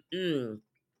 I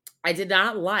did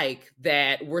not like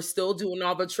that we're still doing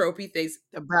all the tropey things.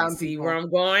 The brown you see people. where I'm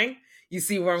going? You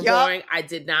see where I'm going? I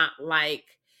did not like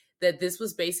that this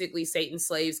was basically Satan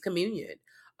Slaves Communion.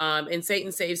 And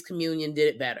Satan Saves Communion did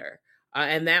it better.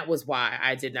 And that was why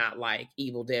I did not like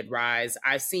Evil Dead Rise.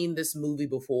 I've seen this movie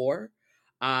before.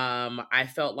 I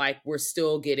felt like we're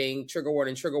still getting trigger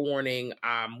warning.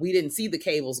 We didn't see the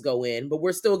cables go in, but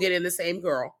we're still getting the same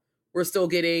girl. We're still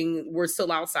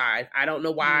outside. I don't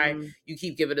know why you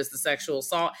keep giving us the sexual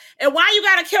assault. And why you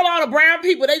gotta kill all the brown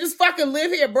people? They just fucking live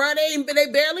here, bro. They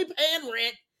barely paying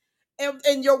rent.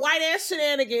 And your white ass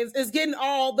shenanigans is getting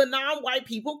all the non-white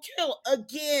people killed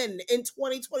again in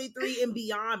 2023 and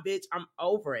beyond, bitch. I'm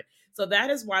over it. So that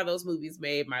is why those movies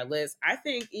made my list. I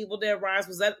think Evil Dead Rise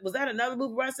was that another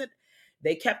movie where I said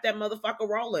they kept that motherfucker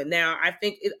rolling. Now I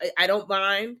think I don't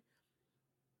mind.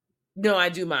 No, I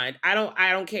do mind. I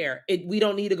don't care. We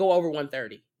don't need to go over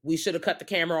 130. We should have cut the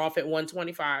camera off at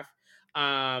 125.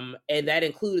 And that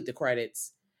included the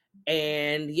credits.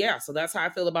 And yeah, so that's how I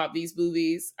feel about these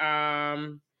movies.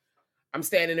 I'm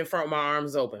standing in front with my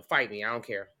arms open. Fight me. I don't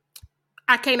care.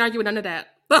 I can't argue with none of that.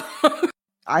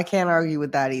 I can't argue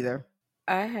with that either.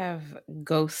 I have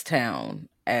Ghost Town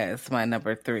as my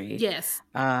number 3. Yes.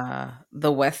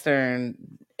 The Western,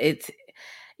 it's,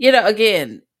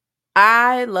 again,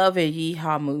 I love a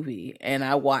Yeehaw movie, and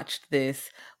I watched this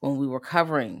when we were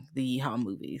covering the Yeehaw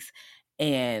movies,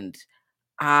 and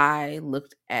I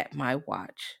looked at my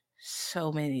watch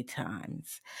so many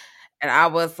times, and I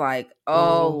was like,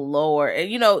 oh Lord.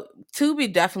 And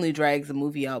Tubi definitely drags the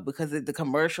movie out because the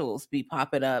commercials be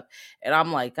popping up, and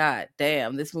I'm like, God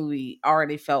damn, this movie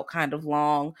already felt kind of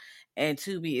long, and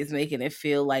Tubi is making it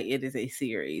feel like it is a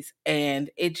series. And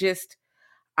it just,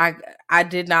 I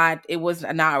did not, it was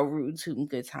not a rude tootin'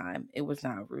 good time. It was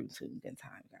not a rude tootin' good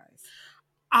time, guys.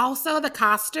 Also, the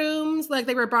costumes, like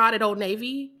they were brought at Old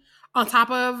Navy on top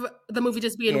of the movie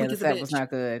just being weak as a bitch. The set was not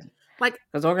good. Like,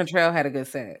 because Oregon Trail had a good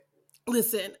set.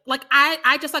 Listen, like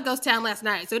I just saw Ghost Town last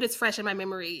night, so it is fresh in my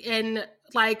memory. And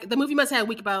like the movie must have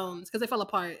weak bones because it fell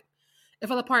apart. It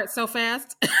fell apart so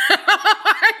fast.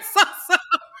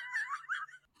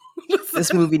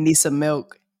 This movie needs some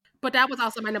milk. But that was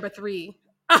also my number 3.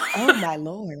 Oh my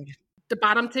Lord. The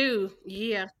bottom 2.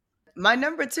 Yeah. My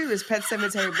number 2 is Pet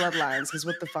Sematary Bloodlines, because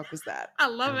what the fuck was that? I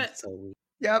love it. So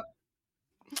yep.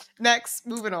 Next,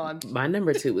 moving on. My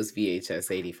number 2 was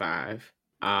VHS 85.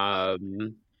 Whoa!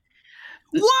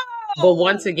 But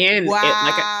once again,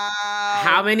 wow.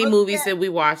 How many movies did we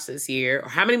watch this year? Or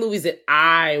how many movies did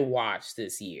I watch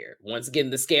this year? Once again,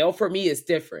 the scale for me is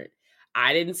different.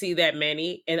 I didn't see that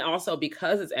many. And also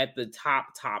because it's at the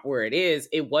top where it is,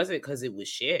 it wasn't because it was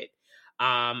shit.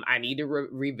 I need to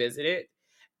revisit it.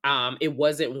 It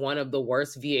wasn't one of the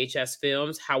worst VHS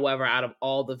films. However, out of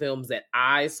all the films that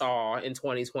I saw in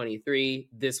 2023,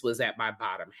 this was at my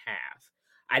bottom half.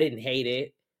 I didn't hate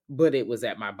it, but it was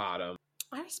at my bottom.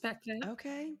 I respect it.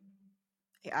 Okay.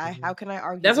 How can I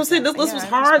argue? That's what I'm saying. This list was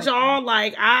hard, y'all.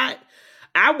 Like, I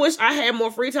wish I had more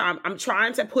free time. I'm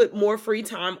trying to put more free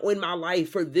time in my life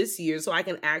for this year so I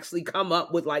can actually come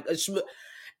up with like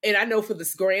and I know for the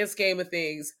grand scheme of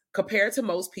things, compared to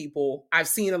most people, I've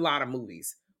seen a lot of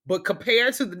movies. But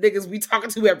compared to the niggas we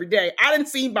talking to every day, I done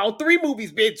seen about 3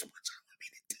 movies, bitch.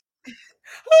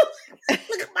 Look at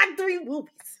my 3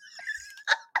 movies.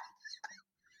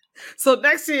 So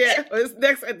next year, at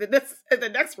the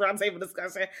next roundtable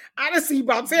discussion, I done seen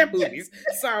about 10 movies.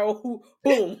 So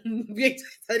boom.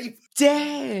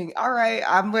 Dang. All right.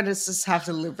 I'm gonna just have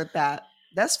to live with that.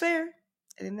 That's fair.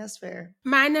 I think that's fair.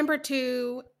 My number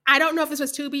 2, I don't know if this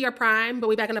was Tubi or Prime, but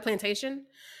we back on the plantation.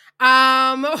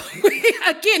 Again,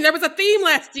 there was a theme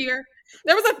last year.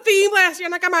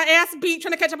 And I got my ass beat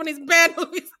trying to catch up on these bad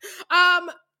movies.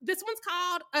 This one's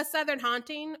called A Southern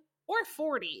Haunting, or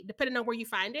 40, depending on where you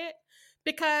find it,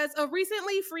 because a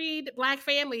recently freed Black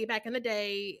family back in the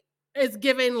day is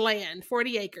given land,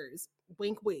 40 acres.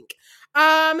 Wink, wink.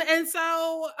 And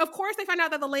so, of course, they find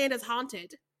out that the land is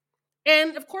haunted.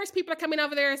 And, of course, people are coming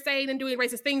over there saying and doing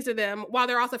racist things to them while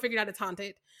they're also figuring out it's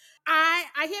haunted.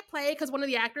 I hit play because one of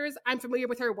the actors, I'm familiar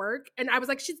with her work, and I was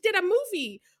like, she did a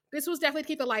movie. This was definitely to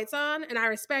keep the lights on, and I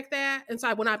respect that. And so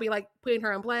I will not be like putting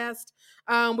her on blast.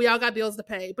 We all got bills to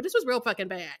pay, but this was real fucking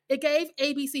bad. It gave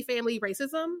ABC Family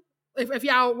racism. If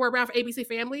y'all were around for ABC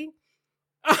Family.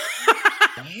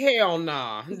 Hell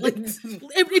nah.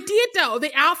 It did though.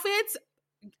 The outfits,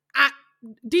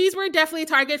 these were definitely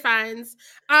Target finds.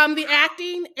 The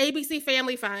acting, ABC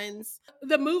Family finds.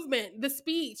 The movement, the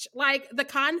speech, like the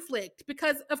conflict,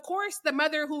 because of course the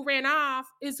mother who ran off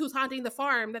is who's haunting the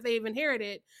farm that they've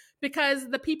inherited, because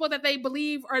the people that they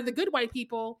believe are the good white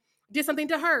people did something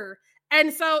to her.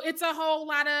 And so it's a whole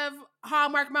lot of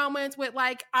Hallmark moments with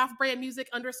like off-brand music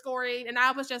underscoring. And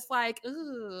I was just like,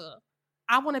 ugh,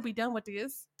 I want to be done with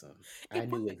this. I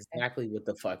knew exactly what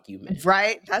the fuck you meant.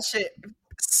 Right? That shit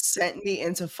sent me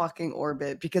into fucking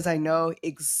orbit because I know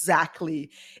exactly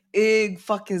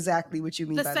what you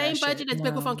mean. The same budget as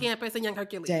Big Wolf on Campus and Young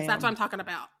Hercules. Damn. That's what I'm talking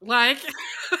about. Like,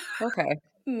 okay.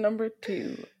 Number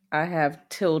 2, I have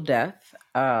Till Death.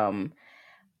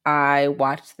 I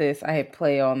watched this. I hit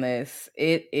play on this.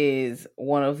 It is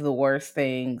one of the worst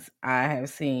things I have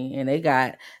seen, and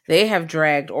they have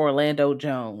dragged Orlando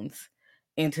Jones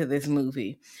into this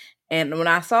movie. And when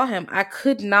I saw him, I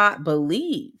could not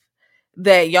believe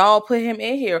that y'all put him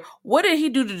in here. What did he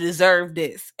do to deserve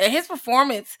this? And his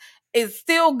performance is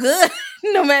still good,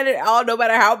 no matter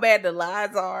how bad the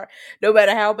lies are, no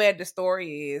matter how bad the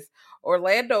story is.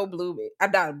 Orlando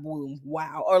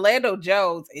Orlando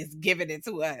Jones is giving it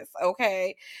to us.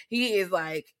 Okay, he is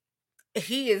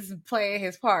playing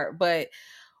his part, but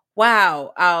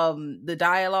wow, the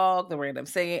dialogue, the random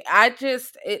singing, I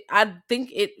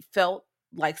think it felt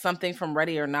like something from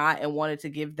Ready or Not and wanted to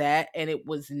give that, and it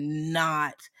was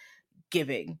not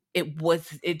giving. It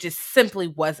just simply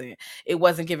wasn't. It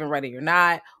wasn't giving Ready or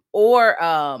Not or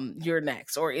You're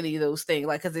Next or any of those things,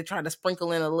 like, because they tried to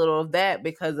sprinkle in a little of that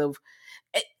because of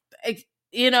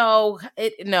no.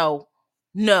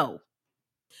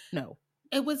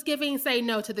 It was giving Say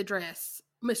No to the Dress,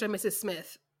 Mr. and Mrs.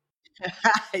 Smith.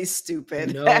 He's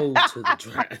stupid. No to the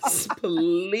dress.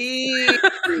 Please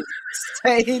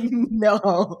say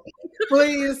no.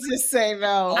 Please just say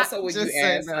no. Also, when you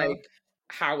ask, like,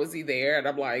 how was he there? And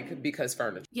I'm like, because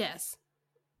furniture. Yes.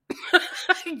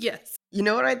 Yes. You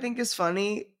know what I think is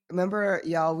funny? Remember,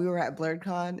 y'all, we were at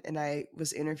BlurredCon and I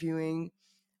was interviewing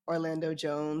Orlando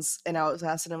Jones and I was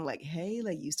asking him, like, hey,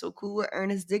 like, you so cool with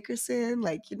Ernest Dickerson?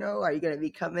 Like, are you going to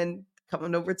be coming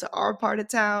over to our part of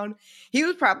town? He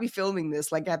was probably filming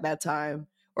this, like, at that time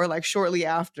or, like, shortly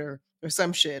after or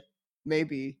some shit.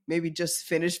 Maybe just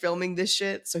finished filming this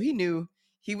shit. So he knew.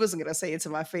 He wasn't going to say it to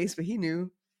my face, but he knew.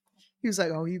 He was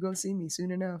like, oh, you going to see me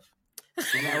soon enough.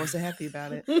 And I wasn't happy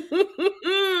about it.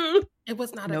 It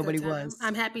was not Nobody a good time. was.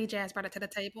 I'm happy Jazz brought it to the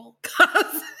table.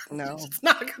 No. It's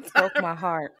not a good time. Broke my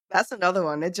heart. That's another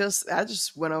one. That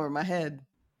just went over my head.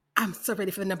 I'm so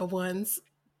ready for the number ones.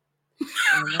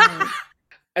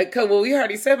 Well, we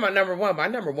already said my number one. My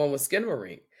number one was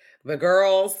Skinamarink. The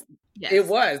Girls. Yes. It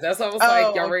was. That's why I was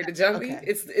like, y'all okay, ready to jump me?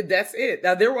 That's it.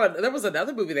 Now there was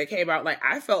another movie that came out. Like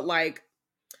I felt like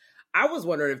I was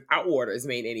wondering if Outwaters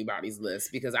made anybody's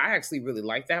list because I actually really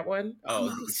liked that one.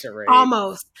 Almost.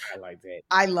 I liked it.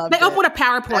 I love They it. open with a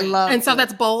PowerPoint, and so it.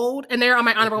 that's bold. And they're on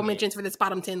my honorable mentions for this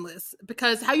bottom 10 list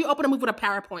because how you open a movie with a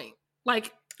PowerPoint,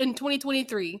 like in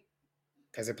 2023,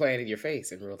 because they're playing in your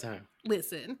face in real time.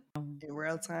 Listen, in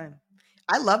real time.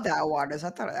 I love the Outwaters. I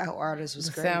thought Outwaters was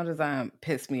great. Sound design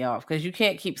pissed me off because you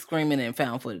can't keep screaming in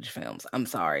found footage films. I'm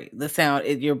sorry. The sound,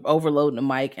 you're overloading the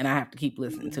mic and I have to keep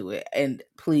listening to it. And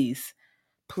please.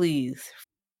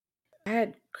 I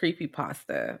had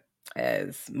Creepypasta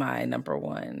as my number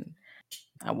one.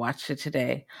 I watched it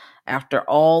today. After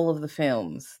all of the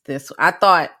films, I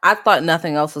thought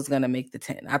nothing else was going to make the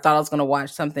 10. I thought I was going to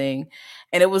watch something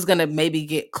and it was going to maybe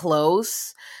get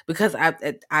close because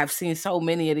I've seen so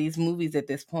many of these movies at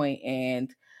this point,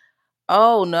 and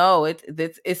oh no,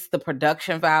 it's the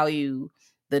production value,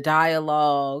 the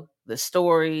dialogue, the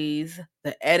stories,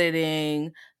 the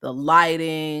editing, the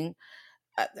lighting,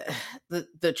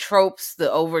 the tropes,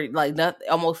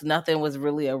 almost nothing was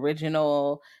really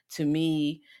original to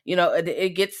me.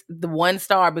 It gets the 1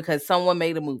 star because someone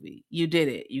made a movie. You did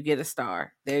it. You get a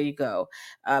star. There you go.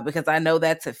 Because I know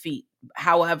that's a feat.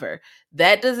 However,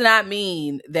 that does not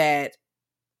mean that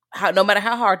no matter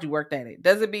how hard you worked at it,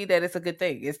 doesn't mean that it's a good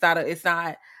thing. It's not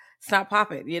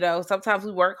popping. Sometimes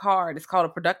we work hard. It's called a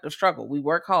productive struggle. We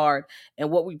work hard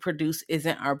and what we produce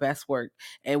isn't our best work.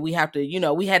 And we have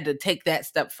to, we had to take that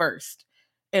step first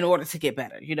in order to get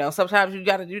better. Sometimes you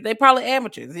got to they probably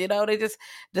amateurs, they just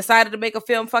decided to make a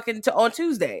film on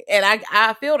Tuesday. And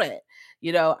I feel that,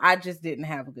 I just didn't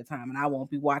have a good time and I won't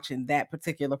be watching that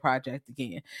particular project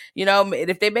again. And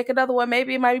if they make another one,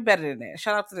 maybe it might be better than that.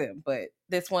 Shout out to them. But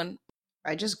this one,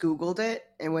 I just Googled it.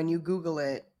 And when you Google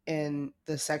it in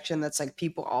the section that's like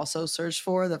people also search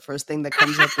for, the first thing that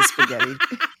comes up is spaghetti.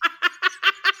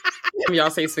 When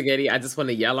y'all say spaghetti, I just want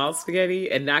to yell out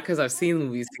spaghetti, and not because I've seen the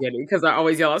movie Spaghetti, because I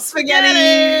always yell out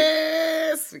spaghetti.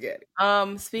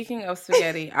 Speaking of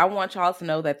spaghetti, I want y'all to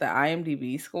know that the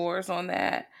IMDb scores on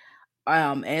that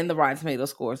and the Rotten Tomatoes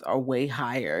scores are way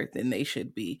higher than they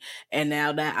should be. And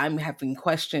now that I'm having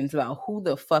questions about who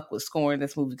the fuck was scoring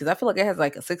this movie, because I feel like it has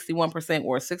like a 61%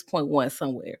 or a 6.1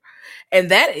 somewhere, and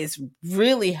that is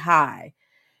really high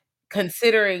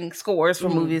considering scores for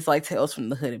movies like Tales from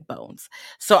the Hood and Bones.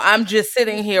 So I'm just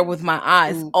sitting here with my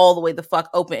eyes all the way the fuck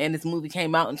open, and this movie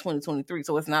came out in 2023.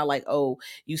 So it's not like, oh,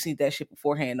 you see that shit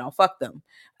beforehand. No, fuck them.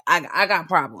 I got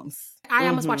problems. I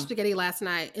almost watched Spaghetti last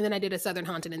night, and then I did A Southern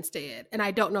Haunted instead. And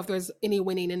I don't know if there's any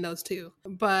winning in those two.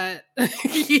 But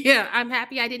yeah, I'm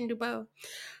happy I didn't do both.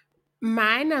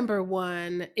 My number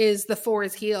one is The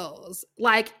Forest Hills.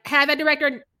 Like, had that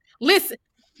director... Listen...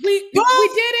 We did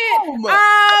it.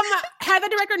 Had the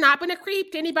director not been a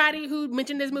creep to anybody who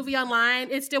mentioned this movie online,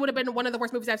 it still would have been one of the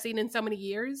worst movies I've seen in so many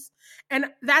years. And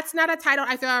that's not a title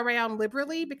I throw around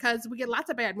liberally because we get lots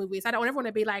of bad movies. I don't ever want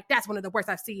to be like, that's one of the worst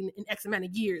I've seen in X amount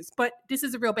of years. But this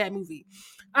is a real bad movie.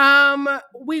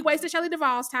 We wasted Shelley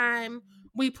Duvall's time.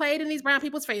 We played in these brown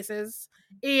people's faces.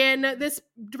 And this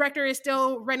director is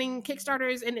still running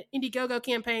Kickstarters and Indiegogo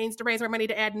campaigns to raise more money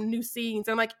to add new scenes.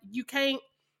 And I'm like, you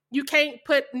can't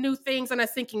put new things on a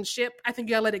sinking ship. I think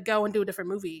you gotta let it go and do a different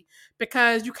movie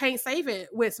because you can't save it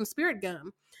with some spirit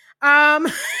gum. I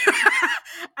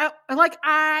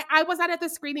was not at the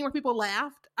screening where people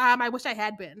laughed. I wish I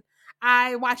had been.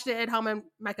 I watched it at home on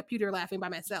my computer laughing by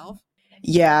myself.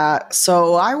 Yeah,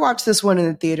 so I watched this one in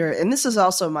the theater, and this is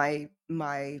also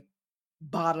my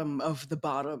bottom of the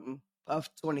bottom of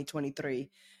 2023.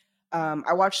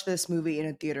 I watched this movie in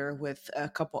a theater with a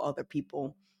couple other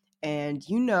people. And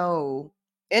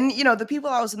the people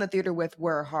I was in the theater with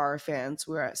were horror fans.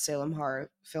 We were at Salem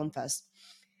Horror Film Fest.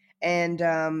 And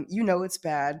it's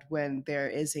bad when there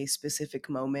is a specific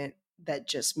moment that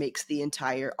just makes the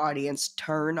entire audience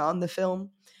turn on the film.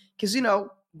 Because,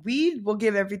 we will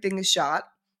give everything a shot.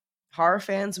 Horror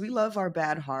fans, we love our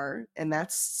bad horror. And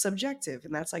that's subjective.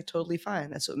 And that's like totally fine.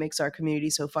 That's what makes our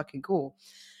community so fucking cool.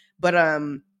 But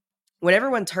when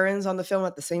everyone turns on the film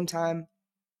at the same time,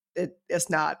 it's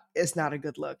not a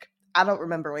good look. I don't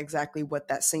remember exactly what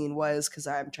that scene was because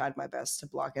I've tried my best to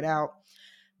block it out,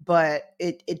 but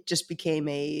it just became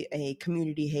a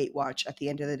community hate watch at the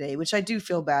end of the day, which I do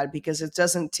feel bad because it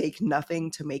doesn't take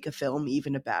nothing to make a film,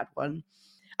 even a bad one.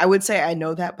 I would say I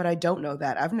know that, but I don't know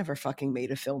that. I've never fucking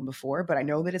made a film before, but I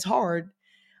know that it's hard.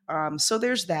 So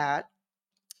there's that.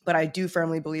 but I do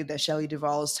firmly believe that Shelley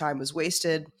Duvall's time was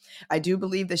wasted. I do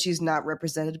believe that she's not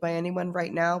represented by anyone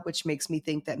right now, which makes me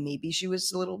think that maybe she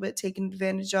was a little bit taken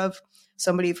advantage of.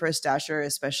 Somebody of her stature,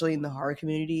 especially in the horror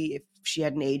community, if she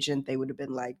had an agent, they would have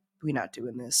been like, we're not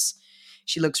doing this.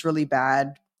 She looks really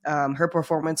bad. Her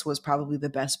performance was probably the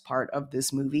best part of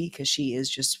this movie because she is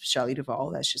just Shelley Duvall.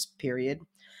 That's just period.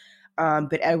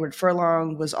 But Edward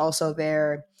Furlong was also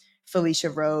there. Felicia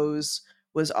Rose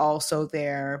was also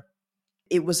there.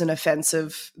 It was an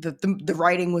offensive. The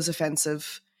writing was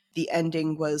offensive. The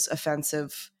ending was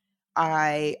offensive.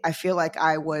 I feel like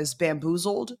I was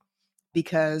bamboozled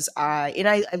because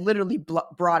I literally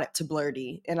brought it to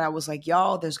Blurdy, and I was like,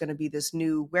 y'all, there's going to be this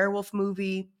new werewolf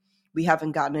movie. We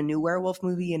haven't gotten a new werewolf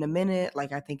movie in a minute.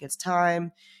 Like, I think it's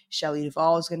time. Shelley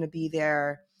Duvall is going to be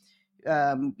there.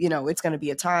 It's going to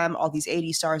be a time. All these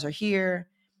 80 stars are here.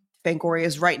 Fangoria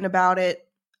is writing about it.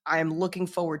 I'm looking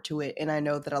forward to it. And I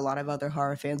know that a lot of other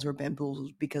horror fans were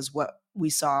bamboozled because what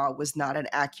we saw was not an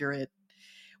accurate.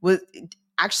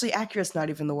 Actually, accurate's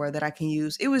not even the word that I can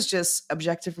use. It was just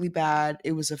objectively bad.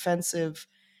 It was offensive.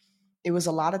 It was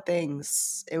a lot of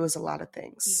things.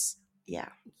 Yeah.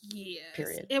 Yes.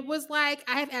 Period. It was like,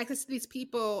 I have access to these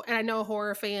people, and I know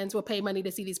horror fans will pay money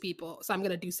to see these people, so I'm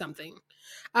going to do something.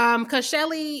 Because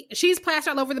Shelley, she's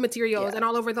plastered all over the materials and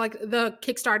all over the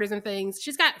Kickstarters and things.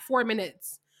 She's got 4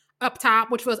 minutes up top,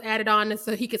 which was added on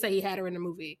so he could say he had her in the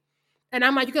movie. And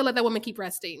I'm like, you could let that woman keep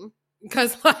resting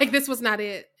because this was not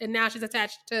it. And now she's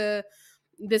attached to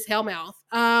this hellmouth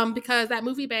because that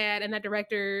movie bad and that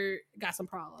director got some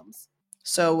problems.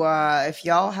 So if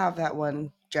y'all have that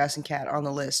one, Jazz and Cat, on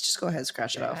the list, just go ahead and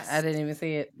scratch it off. I didn't even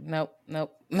see it. Nope.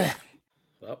 Well,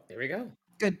 there we go.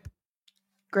 Good.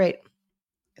 Great.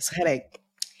 It's a headache.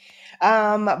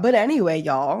 But anyway,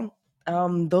 y'all,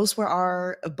 those were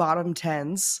our bottom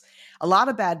 10s. A lot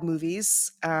of bad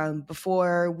movies.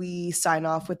 Before we sign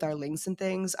off with our links and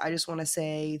things, I just want to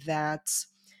say that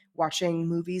watching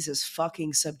movies is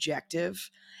fucking subjective.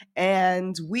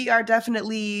 And we are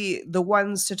definitely the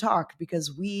ones to talk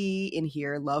because we in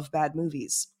here love bad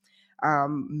movies.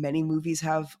 Many movies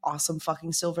have awesome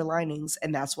fucking silver linings,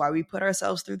 and that's why we put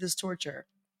ourselves through this torture.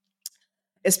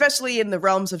 Especially in the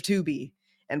realms of Tubi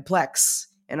and Plex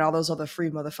and all those other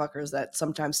free motherfuckers that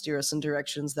sometimes steer us in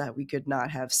directions that we could not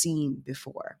have seen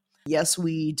before. Yes,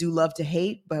 we do love to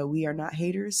hate, but we are not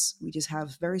haters. We just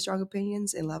have very strong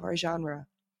opinions and love our genre.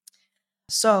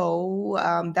 So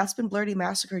that's been Blurdy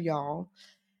Massacre, y'all.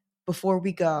 Before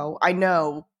we go, I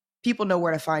know people know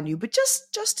where to find you, but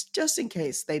just in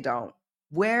case they don't,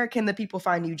 where can the people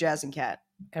find you, Jazz and Cat?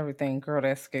 Everything, girl,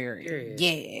 that's scary. Period.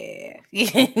 Yeah.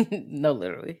 No,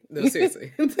 literally. No,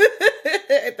 seriously.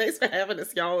 Thanks for having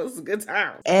us, y'all. It's a good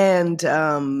time. And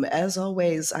as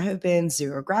always, I have been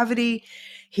Zero Gravity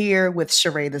here with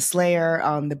Sheree the Slayer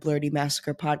on the Blurdy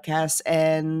Massacre podcast.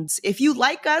 And if you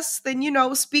like us,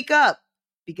 then, speak up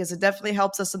because it definitely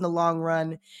helps us in the long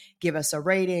run. Give us a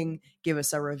rating, give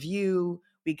us a review.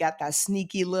 We got that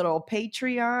sneaky little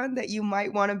Patreon that you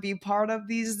might want to be part of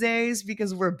these days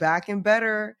because we're back and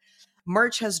better.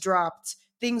 Merch has dropped.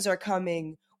 Things are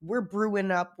coming. We're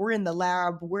brewing up. We're in the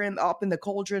lab. We're up in the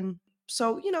cauldron.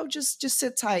 So, just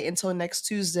sit tight until next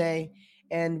Tuesday.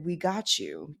 And we got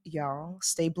you, y'all.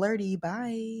 Stay blurty.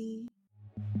 Bye.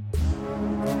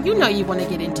 You know you want to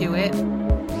get into it.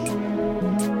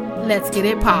 Let's get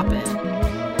it poppin'.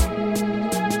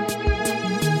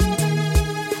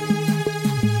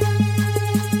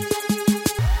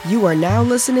 You are now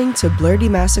listening to Blurdy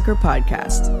Massacre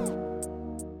Podcast.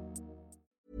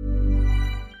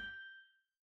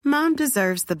 Mom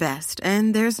deserves the best,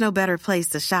 and there's no better place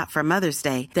to shop for Mother's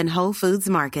Day than Whole Foods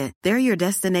Market. They're your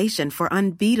destination for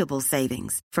unbeatable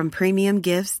savings, from premium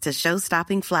gifts to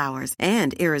show-stopping flowers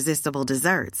and irresistible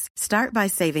desserts. Start by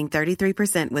saving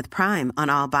 33% with Prime on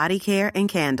all body care and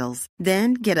candles.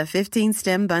 Then get a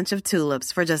 15-stem bunch of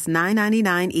tulips for just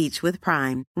 $9.99 each with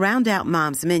Prime. Round out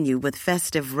Mom's menu with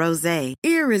festive rosé,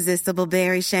 irresistible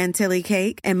berry chantilly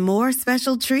cake, and more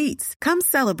special treats. Come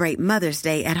celebrate Mother's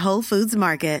Day at Whole Foods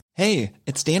Market. Hey,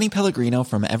 it's Danny Pellegrino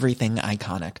from Everything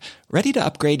Iconic. Ready to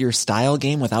upgrade your style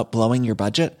game without blowing your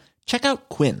budget? Check out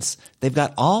Quince. They've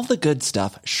got all the good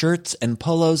stuff, shirts and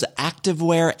polos,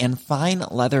 activewear, and fine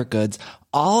leather goods,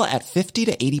 all at 50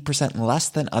 to 80% less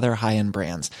than other high-end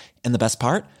brands. And the best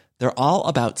part? They're all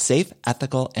about safe,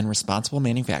 ethical, and responsible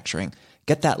manufacturing.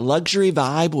 Get that luxury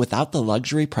vibe without the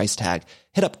luxury price tag.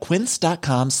 Hit up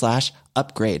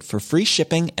quince.com/upgrade for free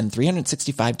shipping and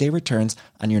 365-day returns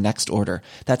on your next order.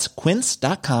 That's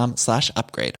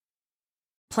quince.com/upgrade.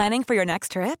 Planning for your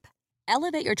next trip?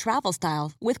 Elevate your travel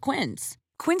style with Quince.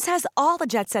 Quince has all the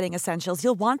jet-setting essentials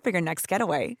you'll want for your next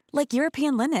getaway, like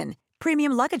European linen,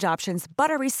 premium luggage options,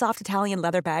 buttery soft Italian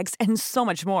leather bags, and so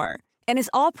much more. And is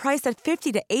all priced at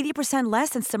 50 to 80% less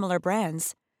than similar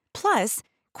brands. Plus,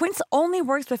 Quince only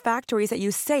works with factories that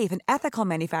use safe and ethical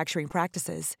manufacturing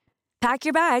practices. Pack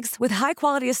your bags with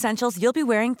high-quality essentials you'll be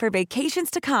wearing for vacations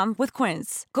to come with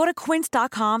Quince. Go to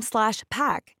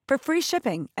quince.com/pack for free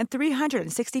shipping and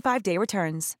 365-day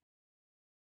returns.